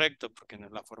está incorrecto porque no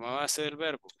es la forma base del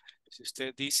verbo. Si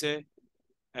usted dice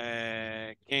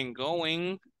can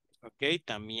going, Ok,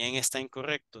 también está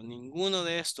incorrecto. Ninguno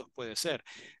de estos puede ser.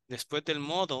 Después del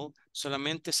modal,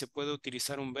 solamente se puede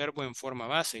utilizar un verbo en forma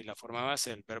base. Y la forma base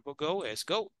del verbo go es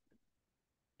go.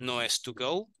 No es to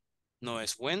go, no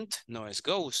es went, no es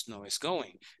goes, no es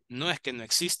going. No es que no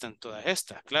existan todas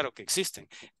estas. Claro que existen.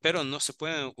 Pero no se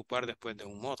pueden ocupar después de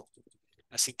un modal.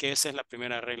 Así que esa es la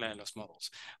primera regla de los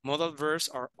modals. Modal verbs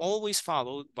are always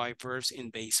followed by verbs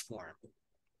in base form.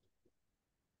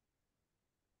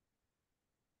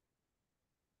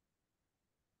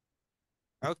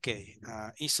 Ok,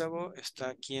 Isabo está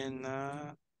aquí en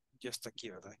la... ya está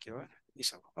aquí, ¿verdad? Quiero ver.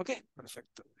 Isabo. Ok,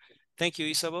 perfecto. Thank you,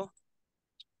 Isabo.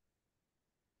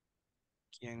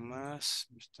 ¿Quién más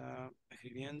me está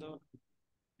escribiendo?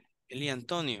 Eli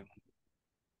Antonio.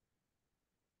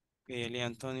 Ok, Eli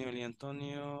Antonio, Eli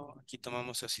Antonio. Aquí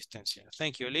tomamos asistencia.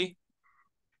 Thank you, Eli.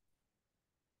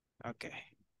 Ok.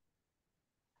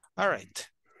 All right.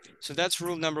 So that's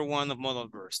rule number 1 of modal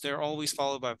verbs. They're always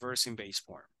followed by verbs in base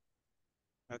form.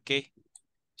 Okay.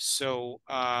 So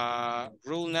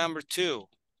rule number 2.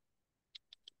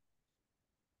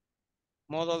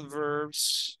 Modal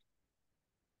verbs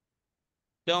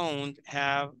don't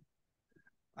have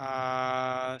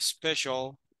a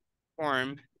special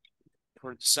form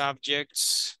for the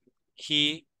subjects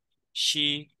he,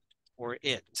 she, or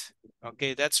it.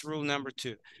 Okay, that's rule number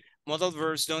 2. Modal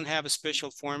verbs don't have a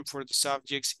special form for the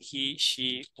subjects he,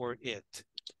 she, or it.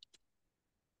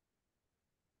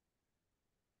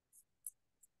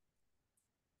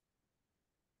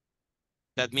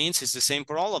 That means it's the same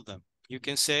for all of them. You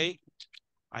can say,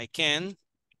 I can,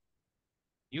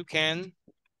 you can,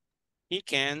 he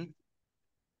can,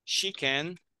 she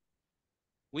can,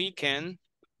 we can,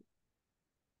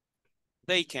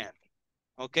 they can.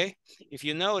 Okay? If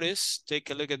you notice, take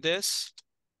a look at this.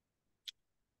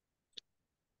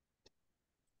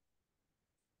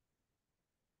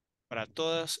 Para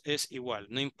todas es igual.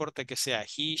 No importa que sea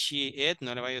he, she, it,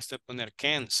 no le vaya usted a poner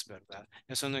cans, ¿verdad?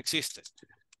 Eso no existe.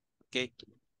 Okay?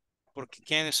 Porque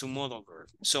can es un modal verb.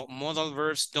 So modal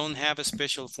verbs don't have a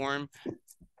special form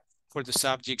for the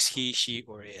subjects he, she,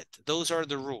 or it. Those are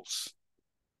the rules.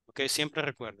 Ok, siempre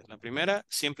recuerden. La primera,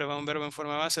 siempre va un verbo en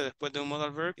forma base después de un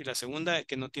modal verb. Y la segunda es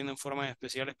que no tienen formas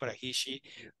especiales para he, she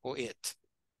o it.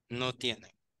 No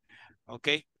tienen.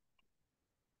 Ok.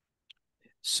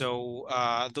 So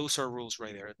those are rules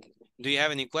right there. Do you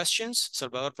have any questions,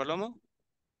 Salvador Palomo?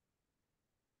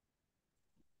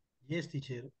 Yes,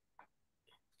 teacher.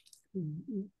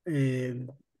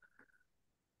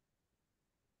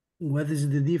 What is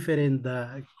the difference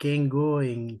that can go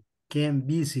and can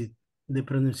visit? The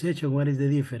pronunciation, what is the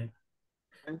difference?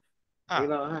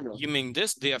 You mean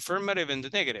this, the affirmative and the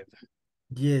negative?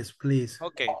 Yes, please.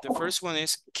 Okay, the first one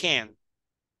is can.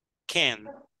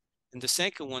 And the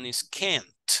second one is can't.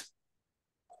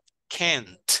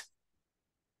 Can't.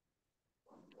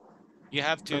 You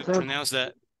have to pronounce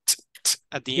the t, t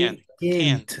at the end.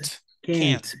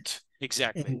 Can't.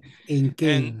 Exactly.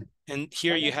 And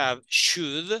here you have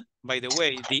should. By the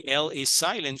way, the L is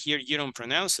silent. Here you don't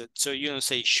pronounce it. So you don't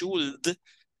say should.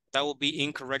 That will be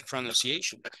incorrect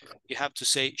pronunciation. You have to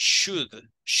say should.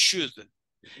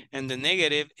 And the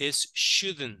negative is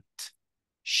shouldn't.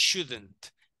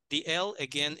 The L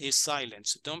again is silent,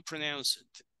 so don't pronounce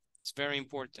it. It's very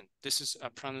important. This is a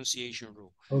pronunciation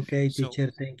rule. Okay, teacher,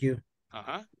 thank you.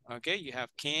 Okay, you have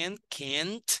can,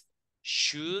 can't,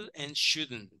 should, and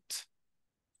shouldn't.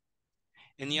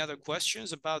 Any other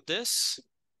questions about this?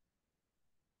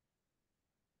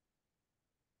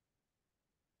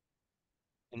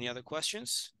 Any other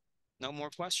questions? No more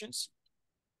questions?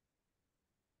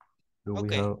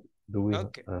 Excuse me.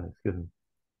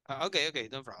 Okay,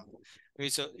 no problem. Okay,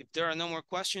 so if there are no more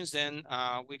questions, then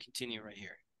we continue right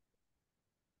here.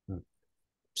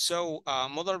 So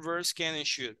modal verbs can and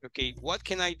should. Okay, what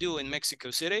can I do in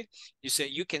Mexico City? You say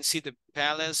you can see the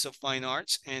Palace of Fine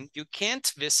Arts and you can't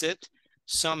visit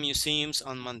some museums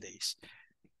on Mondays.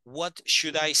 What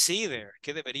should I see there?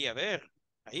 ¿Qué debería ver?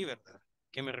 Ahí, ¿verdad?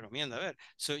 ¿Qué me recomienda ver?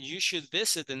 So you should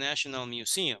visit the National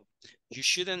Museum. You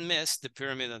shouldn't miss the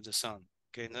Pyramid of the Sun.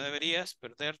 Okay, no deberías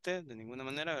perderte de ninguna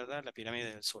manera, ¿verdad? La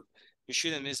pirámide del Sol. You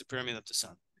shouldn't miss the Pyramid of the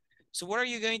Sun. So what are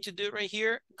you going to do right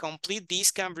here? Complete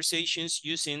these conversations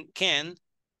using can,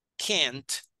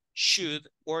 can't, should,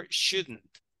 or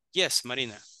shouldn't. Yes,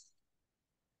 Marina.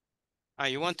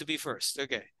 You want to be first.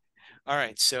 Okay. All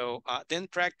right. So then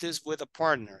practice with a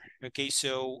partner. Okay.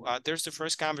 So there's the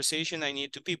first conversation. I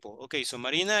need two people. Okay. So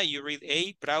Marina, you read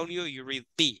A. Braulio, you read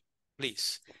B.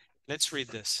 Please. Let's read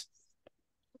this.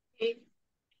 Okay.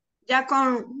 Ya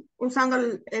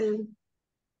usando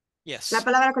Yes. La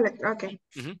palabra correcta. Okay.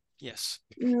 Yes.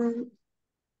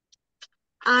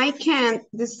 I can't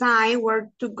decide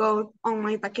where to go on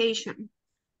my vacation.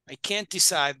 I can't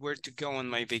decide where to go on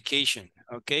my vacation.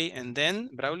 Okay, and then,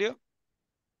 Braulio?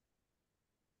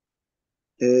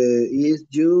 Is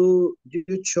you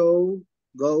should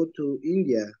go to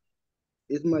India.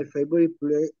 It's my favorite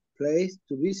place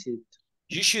to visit.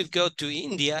 You should go to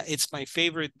India. It's my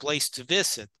favorite place to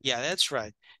visit. Yeah, that's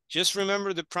right. Just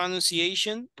remember the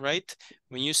pronunciation, right?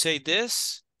 When you say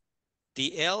this,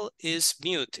 the L is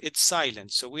mute. It's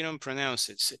silent, so we don't pronounce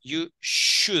it. So you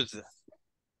should,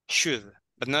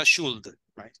 but not should,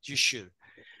 right? You should.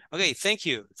 Okay, thank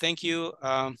you. Thank you.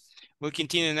 We'll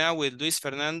continue now with Luis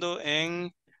Fernando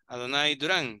and Adonai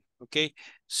Duran. Okay,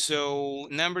 so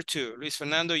number 2, Luis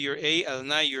Fernando, you're A,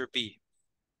 Adonai, you're B.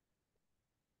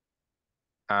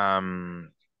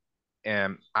 I'm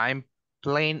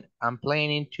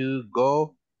planning to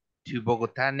go to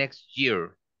Bogota next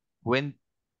year. When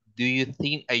do you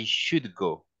think I should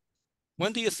go?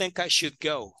 When do you think I should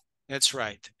go? That's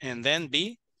right. And then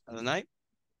B, Adonai?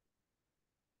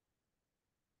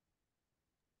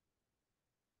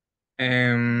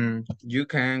 You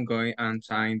can go and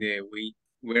sign the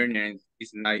weather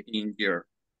is nice in here.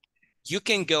 You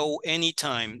can go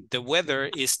anytime. The weather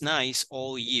is nice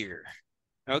all year.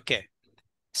 Okay.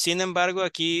 Sin embargo,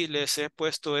 aquí les he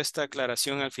puesto esta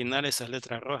aclaración al final, esas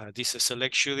letras rojas. Dice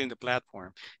select should in the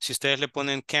platform. Si ustedes le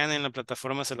ponen can en la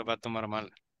plataforma, se lo va a tomar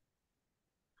mal.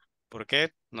 ¿Por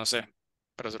qué? No sé,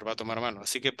 pero se lo va a tomar mal.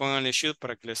 Así que pónganle should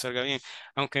para que les salga bien.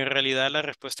 Aunque en realidad la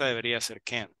respuesta debería ser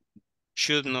can.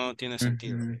 Should no tiene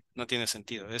sentido. No tiene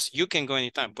sentido. Es you can go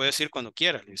anytime. Puedes ir cuando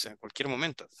quieras, dice, en cualquier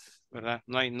momento. ¿Verdad?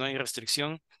 No hay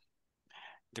restricción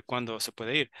de cuándo se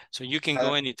puede ir. So you can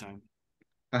go anytime.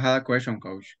 I had a question,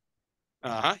 coach.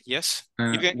 Yes.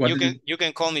 You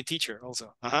can call me teacher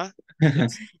also.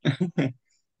 Yes.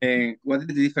 What is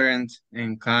the difference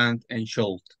in can and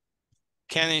should?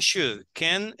 Can and should.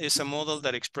 Can is a modal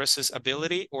that expresses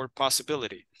ability or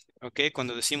possibility. Okay,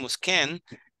 cuando decimos can,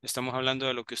 estamos hablando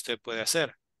de lo que usted puede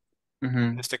hacer.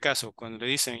 En este caso, cuando le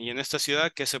dicen, ¿y en esta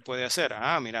ciudad qué se puede hacer?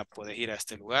 Ah, mira, puedes ir a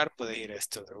este lugar, puedes ir a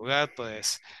este otro lugar,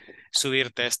 puedes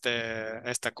subirte a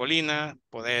esta colina,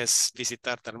 puedes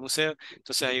visitar tal museo.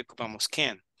 Entonces ahí ocupamos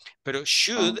can. Pero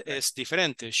should es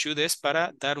diferente. Should es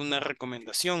para dar una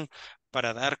recomendación,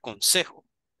 para dar consejo.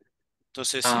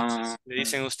 Entonces, si le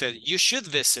dicen a usted, you should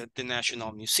visit the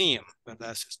National Museum,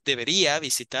 ¿verdad? Debería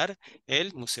visitar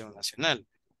el Museo Nacional.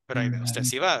 Pero ahí ve usted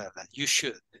si va, ¿verdad? You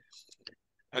should.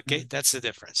 Okay, that's the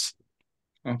difference.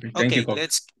 Okay, thank you,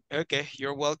 coach. Okay,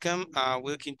 you're welcome.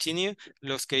 We'll continue.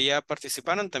 Los que ya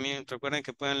participaron también recuerden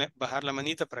que pueden bajar la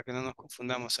manita para que no nos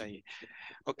confundamos ahí.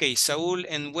 Okay, Saúl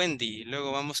and Wendy.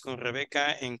 Luego vamos con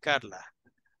Rebeca and Carla.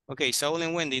 Okay, Saúl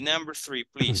and Wendy, number 3,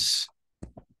 please.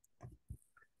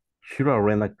 Should I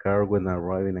rent a car when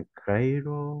arriving in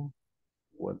Cairo?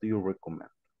 What do you recommend?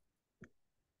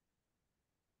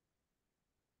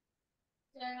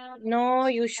 No,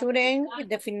 you shouldn't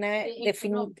definitely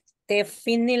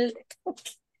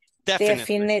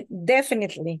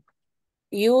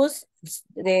use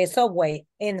the subway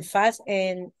and fast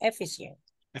and efficient.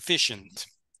 Efficient.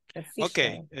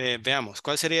 Okay, veamos.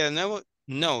 ¿Cuál sería de nuevo?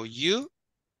 No, you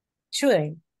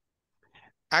shouldn't.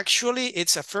 Actually,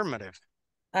 it's affirmative.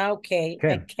 Okay,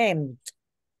 I can't.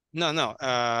 No.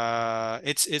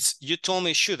 It's you told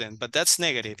me shouldn't, but that's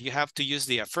negative. You have to use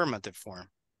the affirmative form.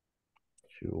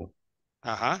 Sure.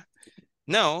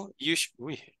 No, you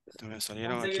uy, me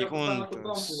salieron aquí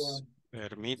juntos.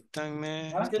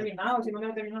 Permítanme.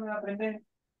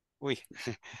 Uy.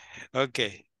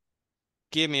 Okay.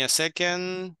 Give me a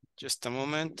second. Just a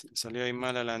moment. Salió ahí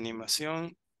mala la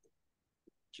animación.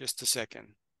 Just a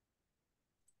second.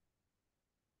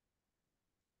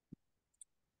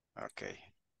 Okay.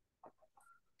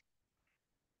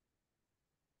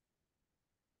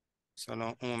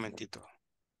 Solo un momentito.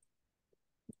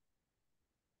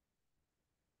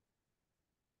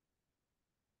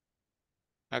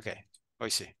 Okay,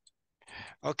 hoy sí.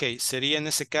 Okay, sería en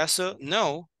ese caso,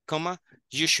 no,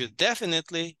 you should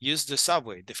definitely use the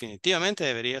subway. Definitivamente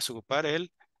deberías ocupar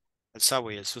el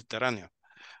subway, el subterráneo.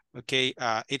 Okay,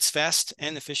 it's fast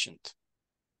and efficient.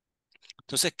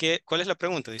 Entonces, ¿cuál es la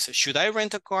pregunta? Dice, should I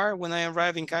rent a car when I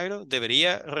arrive in Cairo?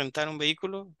 ¿Debería rentar un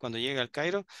vehículo cuando llegue al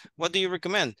Cairo? What do you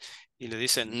recommend? Y le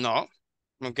dice, no.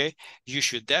 Okay, you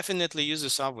should definitely use the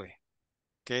subway.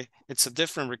 Okay, it's a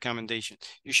different recommendation.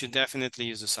 You should definitely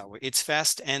use the subway. It's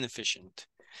fast and efficient.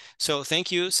 So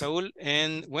thank you, Saul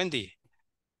and Wendy.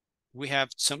 We have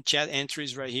some chat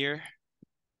entries right here.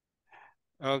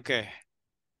 Okay.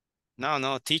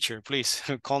 No, teacher, please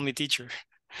call me teacher.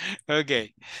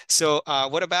 Okay, so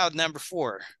what about number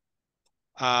 4?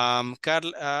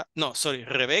 No, sorry,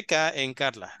 Rebecca and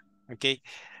Carla. Okay.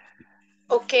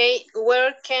 Okay,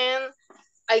 where can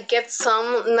I get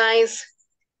some nice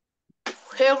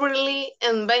jewelry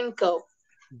in Bangkok?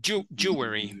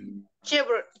 Jewelry.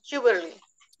 Jewelry.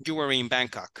 Jewelry in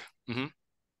Bangkok. Mhm.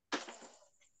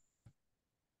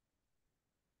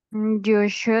 You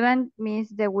shouldn't miss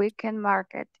the weekend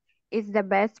market. It's the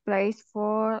best place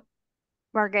for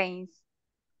bargains.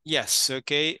 Yes,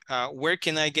 okay. Where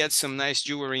can I get some nice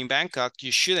jewelry in Bangkok?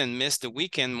 You shouldn't miss the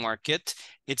weekend market.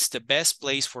 It's the best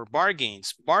place for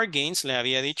bargains. Bargains, le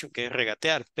había dicho que es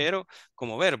regatear, pero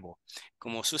como verbo.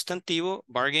 Como sustantivo,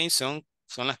 bargains son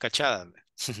las cachadas.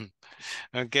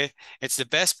 Okay, it's the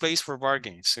best place for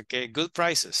bargains. Okay, good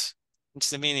prices. What's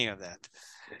the meaning of that?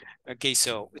 Okay,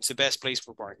 so it's the best place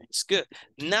for bargains. Good.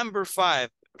 Number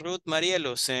 5, Ruth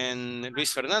Marielos and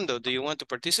Luis Fernando. Do you want to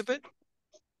participate?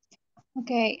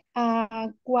 Okay,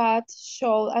 what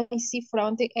should I see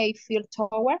from the Eiffel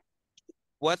Tower?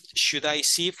 What should I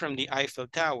see from the Eiffel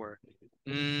Tower?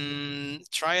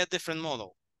 Try a different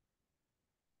model.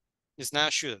 It's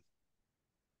not should.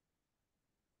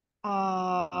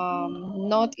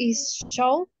 Not is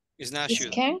should. It's not Is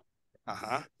should. can.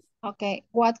 Uh-huh. Okay,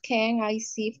 what can I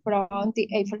see from the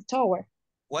Eiffel Tower?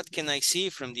 What can I see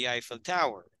from the Eiffel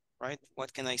Tower? Right?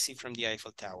 What can I see from the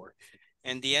Eiffel Tower?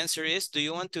 And the answer is, do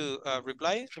you want to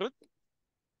reply, Ruth?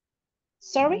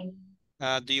 Sorry?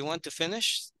 Do you want to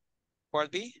finish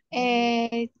part B?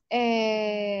 The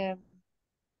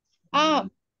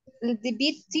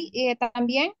BT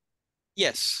también.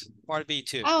 Yes, part B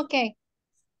too. Okay.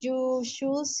 You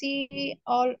should see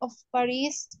all of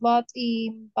Paris, but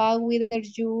in bad weather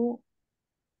you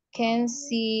can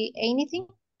see anything.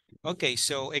 Okay,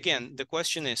 so again, the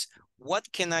question is,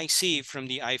 what can I see from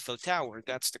the Eiffel Tower?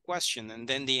 That's the question. And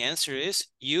then the answer is,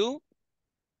 you?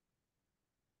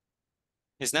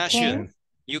 It's not should.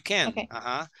 You can. Okay.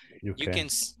 Uh-huh.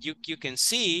 You can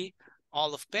see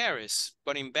all of Paris,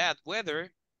 but in bad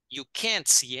weather, you can't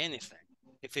see anything.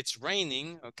 If it's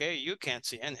raining, okay, you can't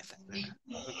see anything.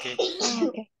 Okay.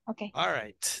 Okay. Okay. All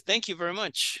right. Thank you very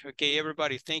much. Okay,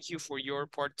 everybody, thank you for your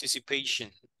participation.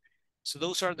 So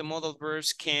those are the modal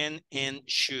verbs can and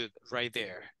should right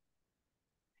there.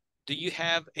 Do you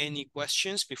have any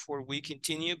questions before we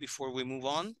continue, before we move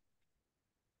on?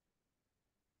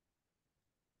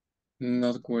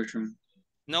 No question.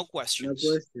 No questions.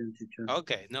 No question, teacher.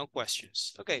 Okay, no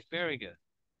questions. Okay, very good.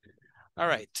 All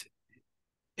right.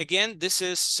 Again, this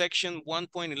is section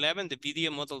 1.11, the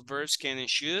video modal verbs can and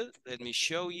should. Let me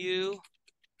show you.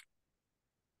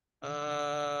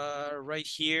 Right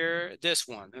here, this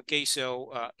one. Okay,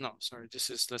 so, no, sorry, this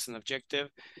is lesson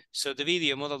objective. So the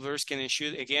video modal verbs can and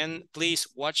should. Again, please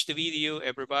watch the video,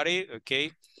 everybody,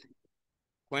 okay?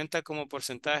 Cuenta como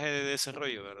porcentaje de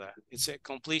desarrollo, ¿verdad? It's a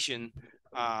completion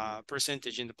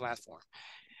percentage in the platform.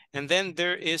 And then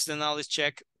there is the knowledge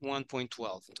check 1.12.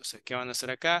 Entonces, ¿qué van a hacer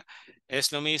acá?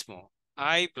 Es lo mismo.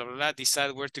 I, blah, blah, blah,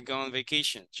 decide where to go on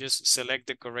vacation. Just select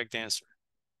the correct answer.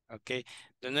 Okay.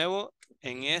 De nuevo,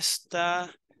 en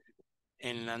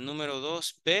la número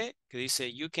 2B, que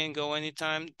dice, you can go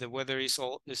anytime, the weather is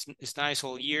nice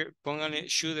all year. Pónganle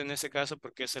should en ese caso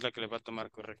porque esa es la que le va a tomar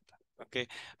correcta. Okay.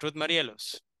 Ruth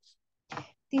Marielos.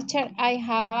 Teacher, I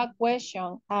have a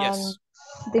question. Yes.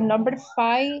 The number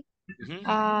 5,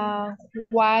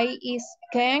 why is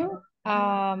can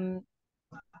and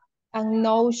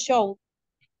no should?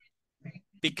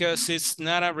 Because it's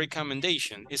not a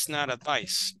recommendation, it's not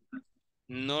advice.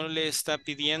 No le está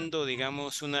pidiendo,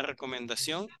 digamos, una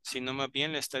recomendación, sino más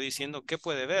bien le está diciendo qué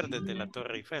puede ver desde la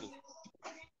Torre Eiffel.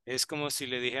 Es como si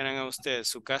le dijeran a usted,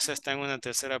 su casa está en una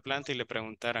tercera planta y le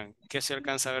preguntaran, ¿qué se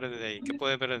alcanza a ver desde ahí? ¿Qué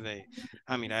puede ver desde ahí?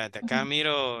 Ah, mira, desde acá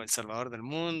miro El Salvador del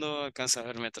Mundo, alcanza a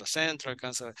ver Metrocentro,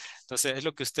 alcanza a ver... Entonces, es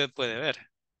lo que usted puede ver.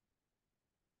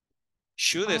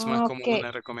 Should es más como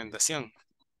una recomendación.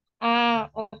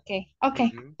 Okay.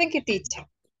 Okay. Thank you, teacher.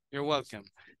 You're welcome.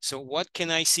 So what can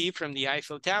I see from the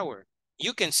Eiffel Tower?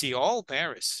 You can see all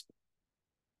Paris.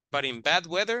 But in bad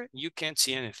weather, you can't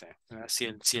see anything. Si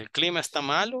el clima está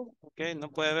malo, okay, no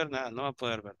puede ver nada, no va a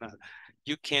poder ver nada.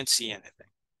 You can't see anything.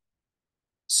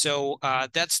 So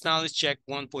that's knowledge check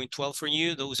 1.12 for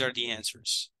you. Those are the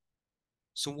answers.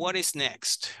 So what is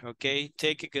next? Okay,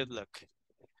 take a good look.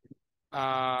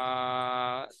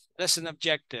 Lesson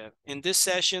objective. In this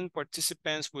session,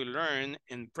 participants will learn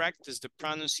and practice the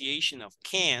pronunciation of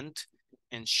can't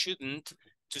and shouldn't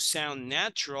to sound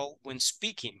natural when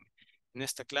speaking. En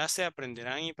esta clase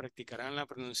aprenderán y practicarán la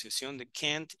pronunciación de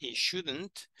can't y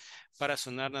shouldn't para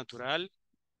sonar natural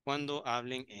cuando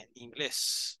hablen en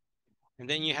inglés. And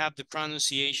then you have the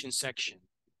pronunciation section.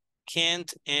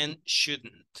 Can't and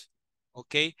shouldn't.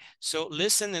 Okay, so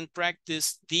listen and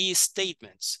practice these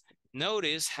statements.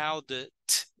 Notice how the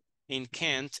t in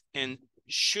can't and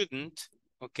shouldn't,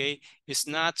 okay, is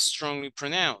not strongly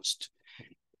pronounced.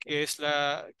 ¿Qué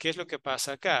es lo que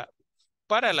pasa acá?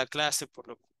 Para la clase,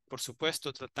 por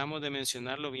supuesto, tratamos de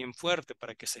mencionarlo bien fuerte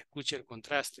para que se escuche el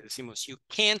contraste. Decimos, you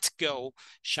can't go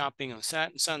shopping on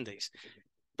Sundays.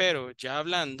 Pero ya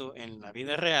hablando en la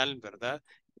vida real, ¿verdad?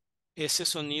 Ese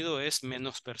sonido es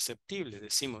menos perceptible.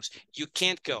 Decimos, you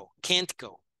can't go, can't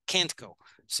go, can't go.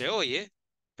 Se oye,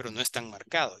 pero no es tan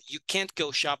marcado. You can't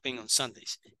go shopping on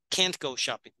Sundays. Can't go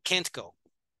shopping, can't go,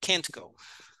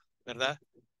 ¿verdad?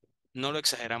 No lo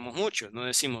exageramos mucho. No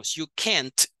decimos, you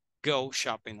can't go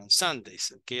shopping on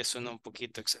Sundays. Que eso suena un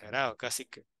poquito exagerado. Casi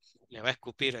que le va a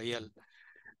escupir ahí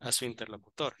a su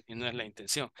interlocutor y no es la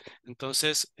intención.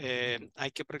 Entonces,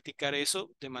 hay que practicar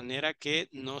eso de manera que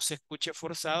no se escuche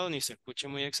forzado ni se escuche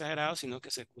muy exagerado, sino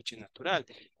que se escuche natural.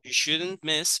 You shouldn't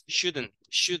miss, shouldn't.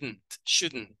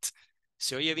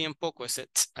 Se oye bien poco ese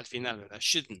t al final, ¿verdad?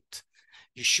 Shouldn't.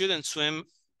 You shouldn't swim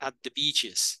at the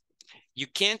beaches. You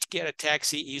can't get a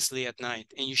taxi easily at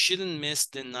night, and you shouldn't miss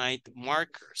the night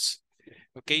markers.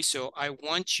 Okay, so I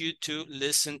want you to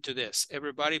listen to this.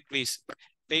 Everybody, please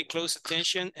pay close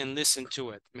attention and listen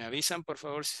to it. ¿Me avisan, por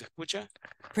favor, si se escucha?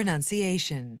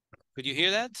 Pronunciation. Could you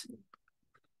hear that?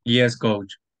 Yes,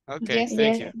 coach. Okay, Yes.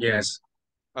 thank you. Yes.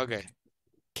 Okay.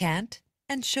 Can't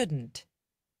and shouldn't.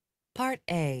 Part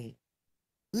A.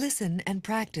 Listen and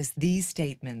practice these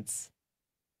statements.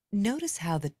 Notice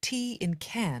how the T in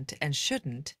can't and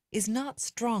shouldn't is not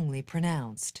strongly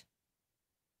pronounced.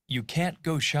 You can't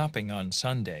go shopping on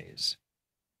Sundays.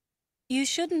 You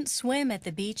shouldn't swim at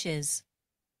the beaches.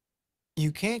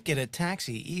 You can't get a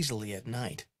taxi easily at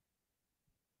night.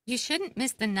 You shouldn't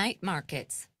miss the night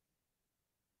markets.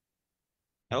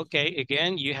 Okay,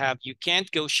 again, you have, you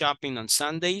can't go shopping on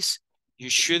Sundays. You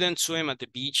shouldn't swim at the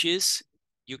beaches.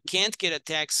 You can't get a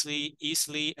taxi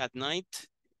easily at night.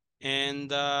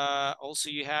 And also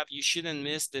you have, you shouldn't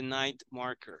miss the night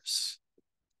markers.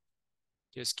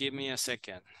 Just give me a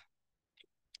second.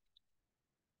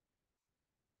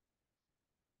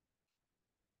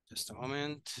 Just a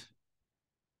moment.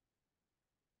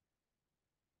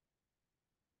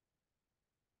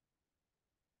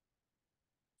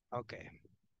 Okay.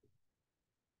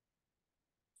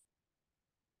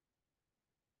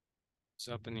 It's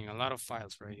opening a lot of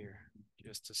files right here.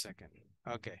 Just a second.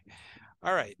 Okay.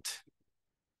 All right.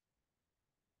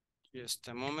 Just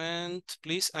a moment,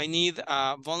 please. I need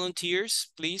volunteers,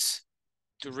 please,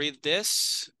 to read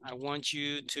this. I want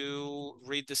you to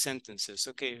read the sentences.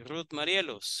 Okay, Ruth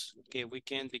Marielos. Okay, we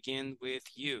can begin with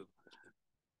you.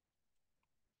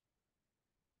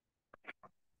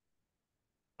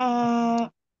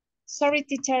 Sorry,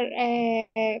 teacher.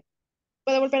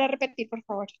 ¿Puedo volver a repetir, por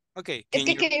favor? Okay. Es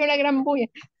que quería una gran bulla.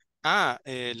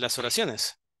 Las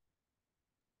oraciones.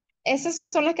 Esas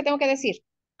son las que tengo que decir.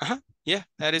 Yeah,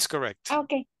 that is correct.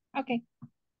 Okay.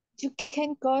 You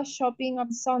can go shopping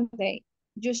on Sunday.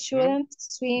 You shouldn't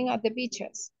swim at the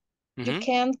beaches. You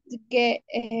can't get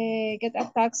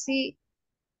a taxi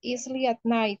easily at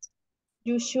night.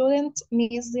 You shouldn't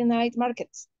miss the night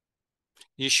markets.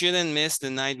 You shouldn't miss the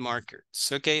night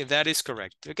markets. Okay, that is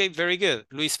correct. Okay, very good.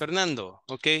 Luis Fernando,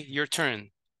 okay, your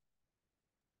turn.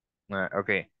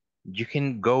 Okay, you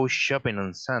can go shopping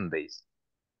on Sundays.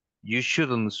 You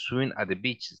shouldn't swim at the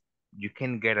beaches. You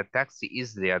can get a taxi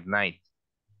easily at night.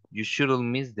 You shouldn't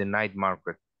miss the night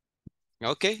market.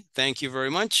 Okay, thank you very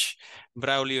much.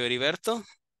 Braulio Heriberto.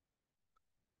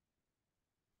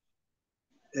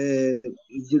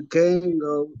 You can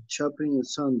go shopping on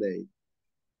Sunday.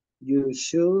 You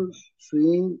should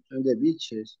swim on the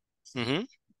beaches.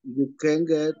 You can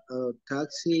get a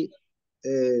taxi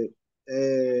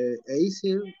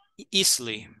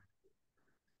easily,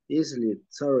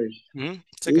 sorry.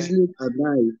 Easily at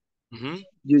night.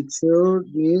 You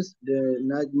should miss the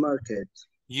night market.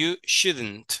 You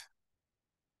shouldn't.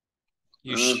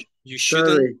 You shouldn't.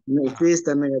 Sorry,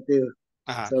 pista negativa.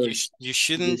 Sorry. You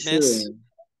shouldn't miss.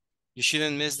 You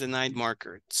shouldn't miss the night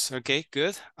markets. Okay,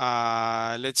 good.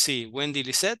 Let's see. Wendy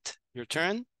Lisette, your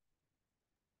turn.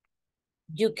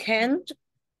 You can't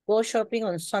go shopping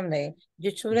on Sunday.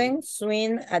 You shouldn't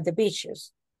swim at the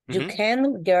beaches. You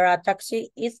can get a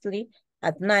taxi easily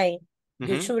at night.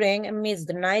 You shouldn't miss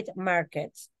the night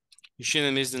markets. You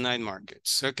shouldn't miss the night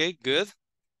markets. Okay, good.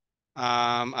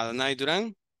 Adonai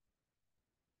Duran.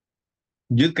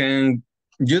 You can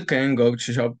go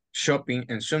shopping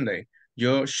on Sunday.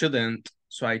 You shouldn't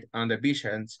swipe on the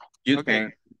beaches. You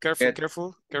can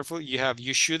careful. You have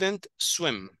you shouldn't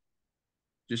swim.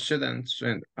 You shouldn't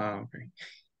swim. Okay.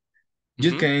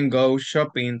 You can go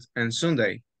shopping on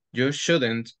Sunday. You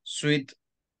shouldn't swim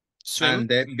on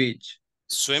the beach.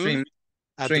 Swim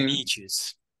at the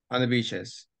beaches. On the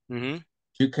beaches.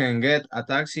 You can get a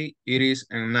taxi. It is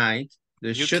at night.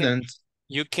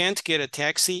 You can't get a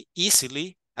taxi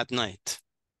easily at night.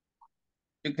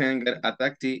 You can get a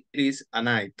taxi. It is at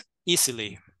night.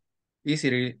 Easily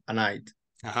at night.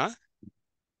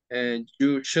 And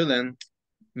you shouldn't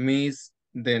miss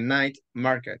the night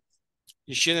market.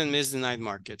 You shouldn't miss the night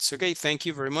markets. Okay, thank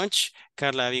you very much.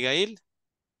 Carla Abigail.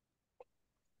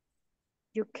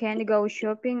 You can't go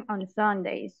shopping on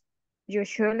Sundays. You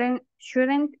shouldn't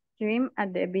swim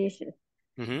at the beaches.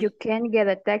 You can't get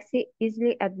a taxi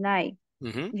easily at night.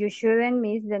 You shouldn't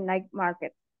miss the night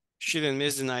market. Shouldn't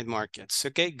miss the night markets.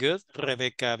 Okay, good.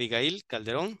 Rebecca Abigail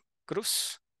Calderón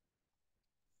Cruz.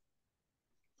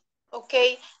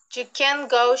 Okay, you can't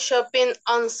go shopping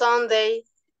on Sunday.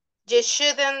 You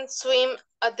shouldn't swim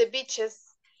at the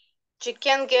beaches. You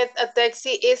can't get a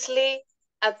taxi easily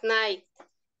at night.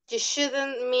 You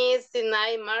shouldn't miss the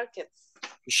night markets.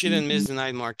 You shouldn't miss the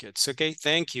night markets. Okay,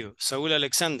 thank you. Saúl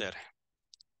Alexander.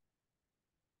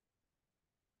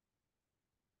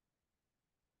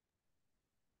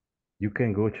 You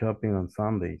can go shopping on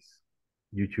Sundays.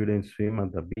 You shouldn't swim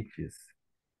at the beaches.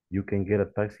 You can get a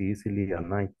taxi easily at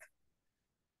night.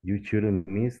 You shouldn't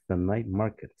miss the night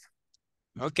markets.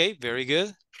 Okay, very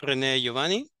good. René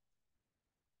Giovanni.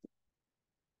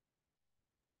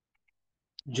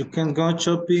 You can go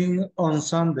shopping on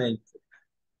Sunday.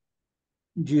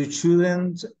 You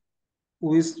shouldn't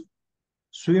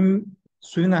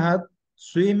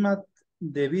swim at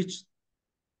the beach.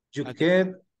 You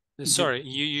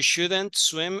shouldn't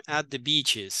swim at the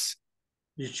beaches.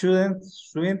 You shouldn't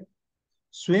swim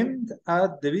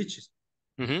at the beaches.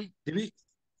 The beach.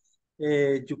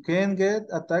 You can get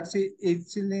a taxi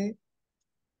easily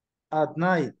at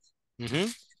night. You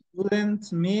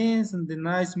shouldn't miss the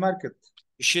night market.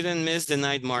 You shouldn't miss the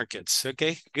night markets.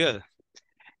 Okay, good.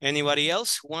 Anybody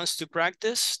else who wants to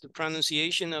practice the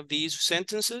pronunciation of these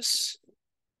sentences?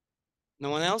 No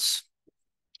one else?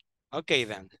 Okay,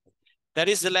 then. That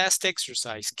is the last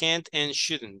exercise, can't and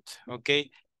shouldn't, okay?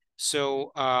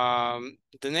 So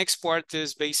the next part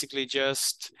is basically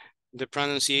just the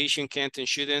pronunciation can't and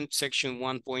shouldn't, section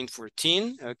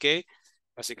 1.14, okay?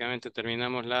 Básicamente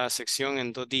terminamos la sección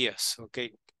en 2 días,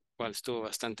 okay? Cual estuvo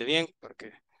bastante bien,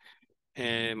 porque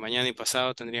mañana y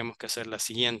pasado tendríamos que hacer la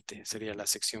siguiente, sería la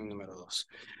sección número 2.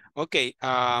 Okay,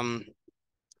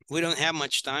 we don't have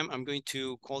much time. I'm going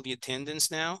to call the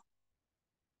attendance now.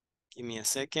 Give me a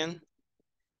second.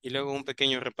 Y luego un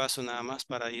pequeño repaso nada más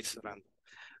para ir cerrando.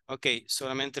 Ok,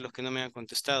 solamente los que no me han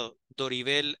contestado.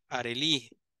 Doribel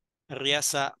Arelí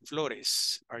Riaza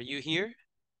Flores. Are you here?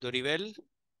 Doribel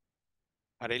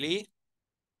Arelí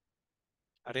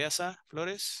Ariaza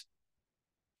Flores.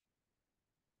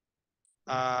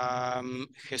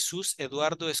 Jesús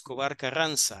Eduardo Escobar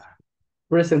Carranza.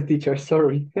 Present, teacher,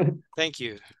 sorry. Thank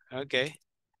you. Okay.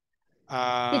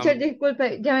 Teacher,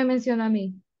 disculpe, ya me mencionó a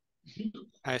mí.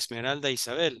 A Esmeralda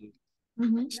Isabel.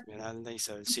 Esmeralda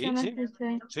Isabel, sí,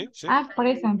 sí. Ah, por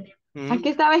eso. Aquí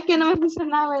estaba, es que no me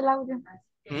funcionaba el audio.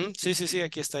 Sí,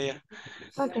 aquí está ya.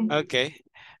 Ok.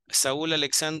 Saúl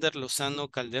Alexander Lozano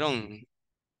Calderón.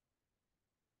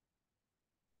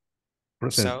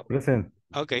 Present.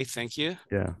 Okay, thank you.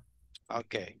 Yeah.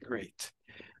 Okay, great.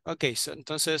 Ok,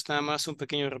 entonces nada más un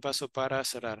pequeño repaso para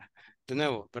cerrar. De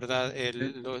nuevo, ¿verdad?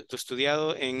 Lo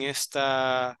estudiado en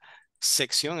esta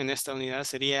sección, en esta unidad,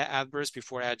 sería adverbs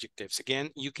before adjectives.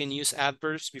 Again, you can use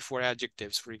adverbs before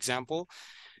adjectives. For example,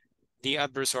 the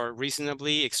adverbs are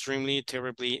reasonably, extremely,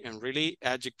 terribly, and really.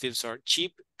 Adjectives are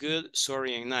cheap, good,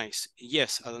 sorry, and nice.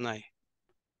 Yes, Adonai.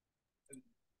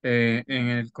 En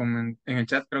el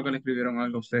chat creo que le escribieron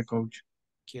algo a usted, coach.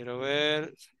 Quiero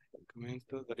ver.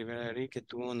 Comento de Rivera Ari que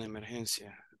tuvo una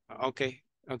emergencia. Ok,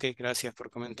 gracias por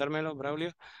comentármelo,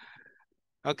 Braulio.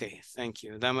 Ok, thank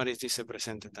you. Damaris dice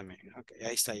presente también. Ok,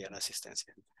 ahí está ya la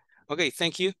asistencia. Ok,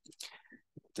 thank you.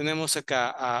 Tenemos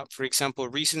acá, for example,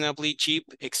 reasonably cheap,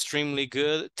 extremely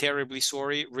good, terribly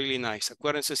sorry, really nice.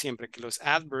 Acuérdense siempre que los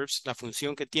adverbs, la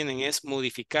función que tienen es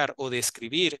modificar o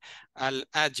describir al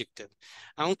adjective.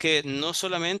 Aunque no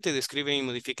solamente describen y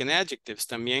modifican adjectives,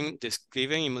 también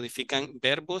describen y modifican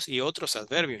verbos y otros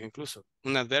adverbios incluso.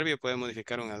 Un adverbio puede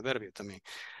modificar un adverbio también.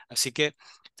 Así que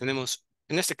tenemos,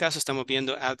 en este caso estamos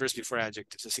viendo adverbs before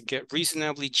adjectives. Así que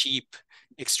reasonably cheap,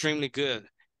 extremely good,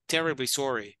 terribly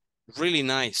sorry, really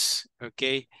nice,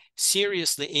 okay?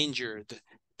 Seriously injured,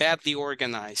 badly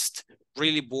organized,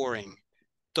 really boring.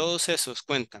 Todos esos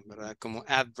cuentan, ¿verdad? Como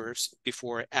adverbs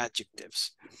before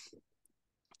adjectives.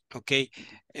 Okay.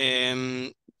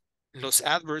 Los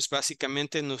adverbs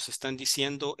básicamente nos están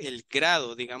diciendo el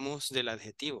grado, digamos, del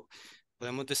adjetivo.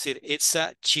 Podemos decir, it's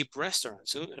a cheap restaurant,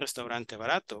 es un restaurante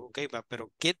barato, ok,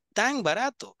 pero ¿qué tan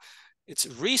barato? It's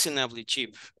reasonably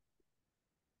cheap.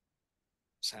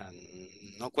 O sea,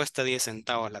 no cuesta 10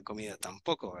 centavos la comida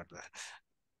tampoco, ¿verdad?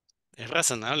 Es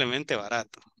razonablemente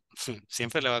barato.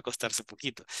 Siempre le va a costarse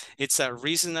poquito. It's a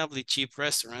reasonably cheap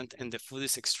restaurant and the food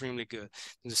is extremely good.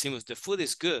 Decimos, the food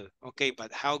is good, ok,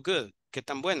 but how good? ¿Qué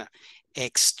tan buena?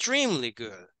 Extremely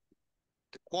good.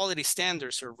 The quality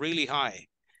standards are really high.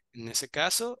 En ese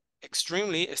caso,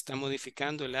 extremely está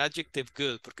modificando el adjective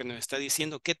good porque nos está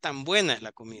diciendo qué tan buena es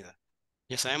la comida.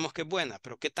 Ya sabemos que es buena,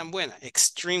 pero qué tan buena.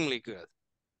 Extremely good.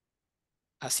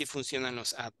 Así funcionan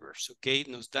los adverbs, ¿ok?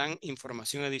 Nos dan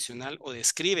información adicional o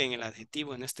describen el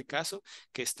adjetivo en este caso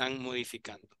que están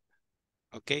modificando,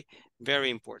 ¿ok? Very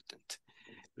important.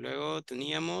 Luego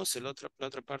teníamos la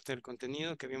otra parte del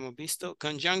contenido que habíamos visto.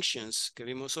 Conjunctions, que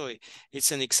vimos hoy.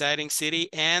 It's an exciting city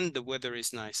and the weather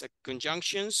is nice.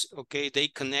 Conjunctions, okay, they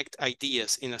connect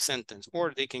ideas in a sentence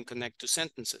or they can connect two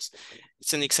sentences.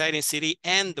 It's an exciting city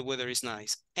and the weather is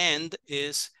nice. And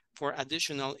is for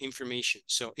additional information.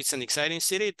 So it's an exciting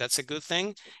city, that's a good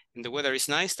thing. And the weather is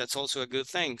nice, that's also a good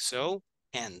thing. So,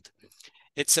 and.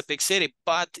 It's a big city,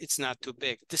 but it's not too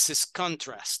big. This is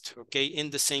contrast, okay, in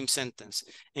the same sentence.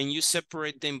 And you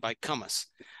separate them by commas.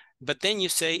 But then you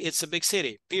say it's a big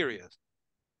city, period.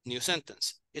 New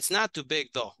sentence. It's not too big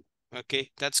though, okay?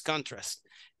 That's contrast.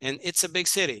 And it's a big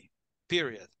city,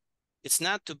 period. It's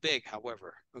not too big,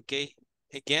 however, okay?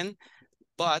 Again,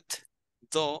 but,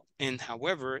 though, and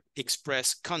however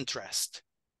express contrast.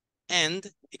 And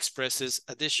expresses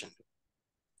addition.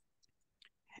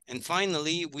 And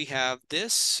finally, we have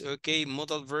this, okay,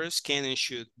 modal verbs can and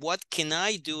should. What can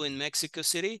I do in Mexico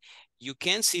City? You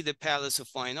can't see the Palace of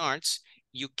Fine Arts.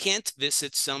 You can't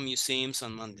visit some museums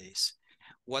on Mondays.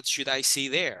 What should I see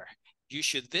there? You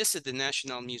should visit the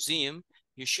National Museum.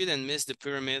 You shouldn't miss the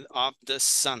Pyramid of the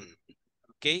Sun,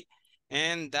 okay?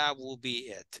 And that will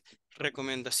be it.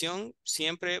 Recomendación,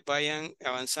 siempre vayan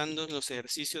avanzando en los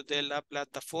ejercicios de la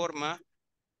plataforma.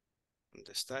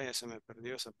 ¿Dónde está? Ya se me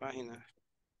perdió esa página.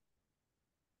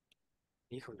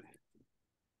 Híjole.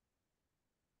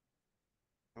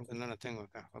 Aunque no la tengo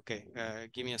acá. Ok,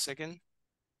 give me a second.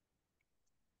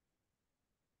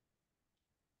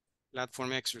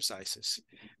 Platform exercises.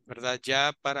 ¿Verdad?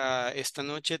 Ya para esta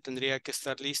noche tendría que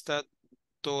estar lista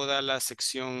toda la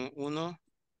sección 1.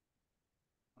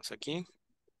 Vamos aquí.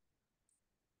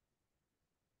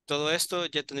 Todo esto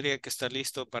ya tendría que estar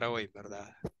listo para hoy,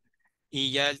 ¿verdad?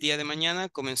 Y ya el día de mañana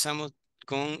comenzamos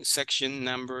con section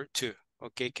number 2.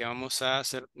 Ok, que vamos a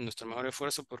hacer nuestro mejor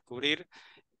esfuerzo por cubrir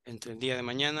entre el día de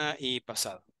mañana y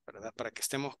pasado, ¿verdad? Para que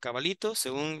estemos cabalitos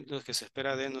según lo que se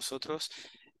espera de nosotros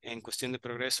en cuestión de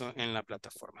progreso en la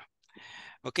plataforma.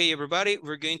 Okay, everybody,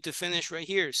 we're going to finish right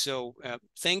here. So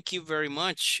thank you very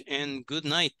much and good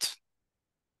night.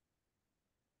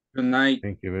 Good night.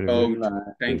 Thank you very much.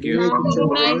 Thank you.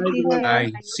 Good night, teacher.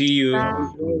 Bye. See you.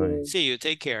 Good night. See you.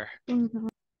 Take care.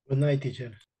 Good night,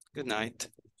 teacher. Good night.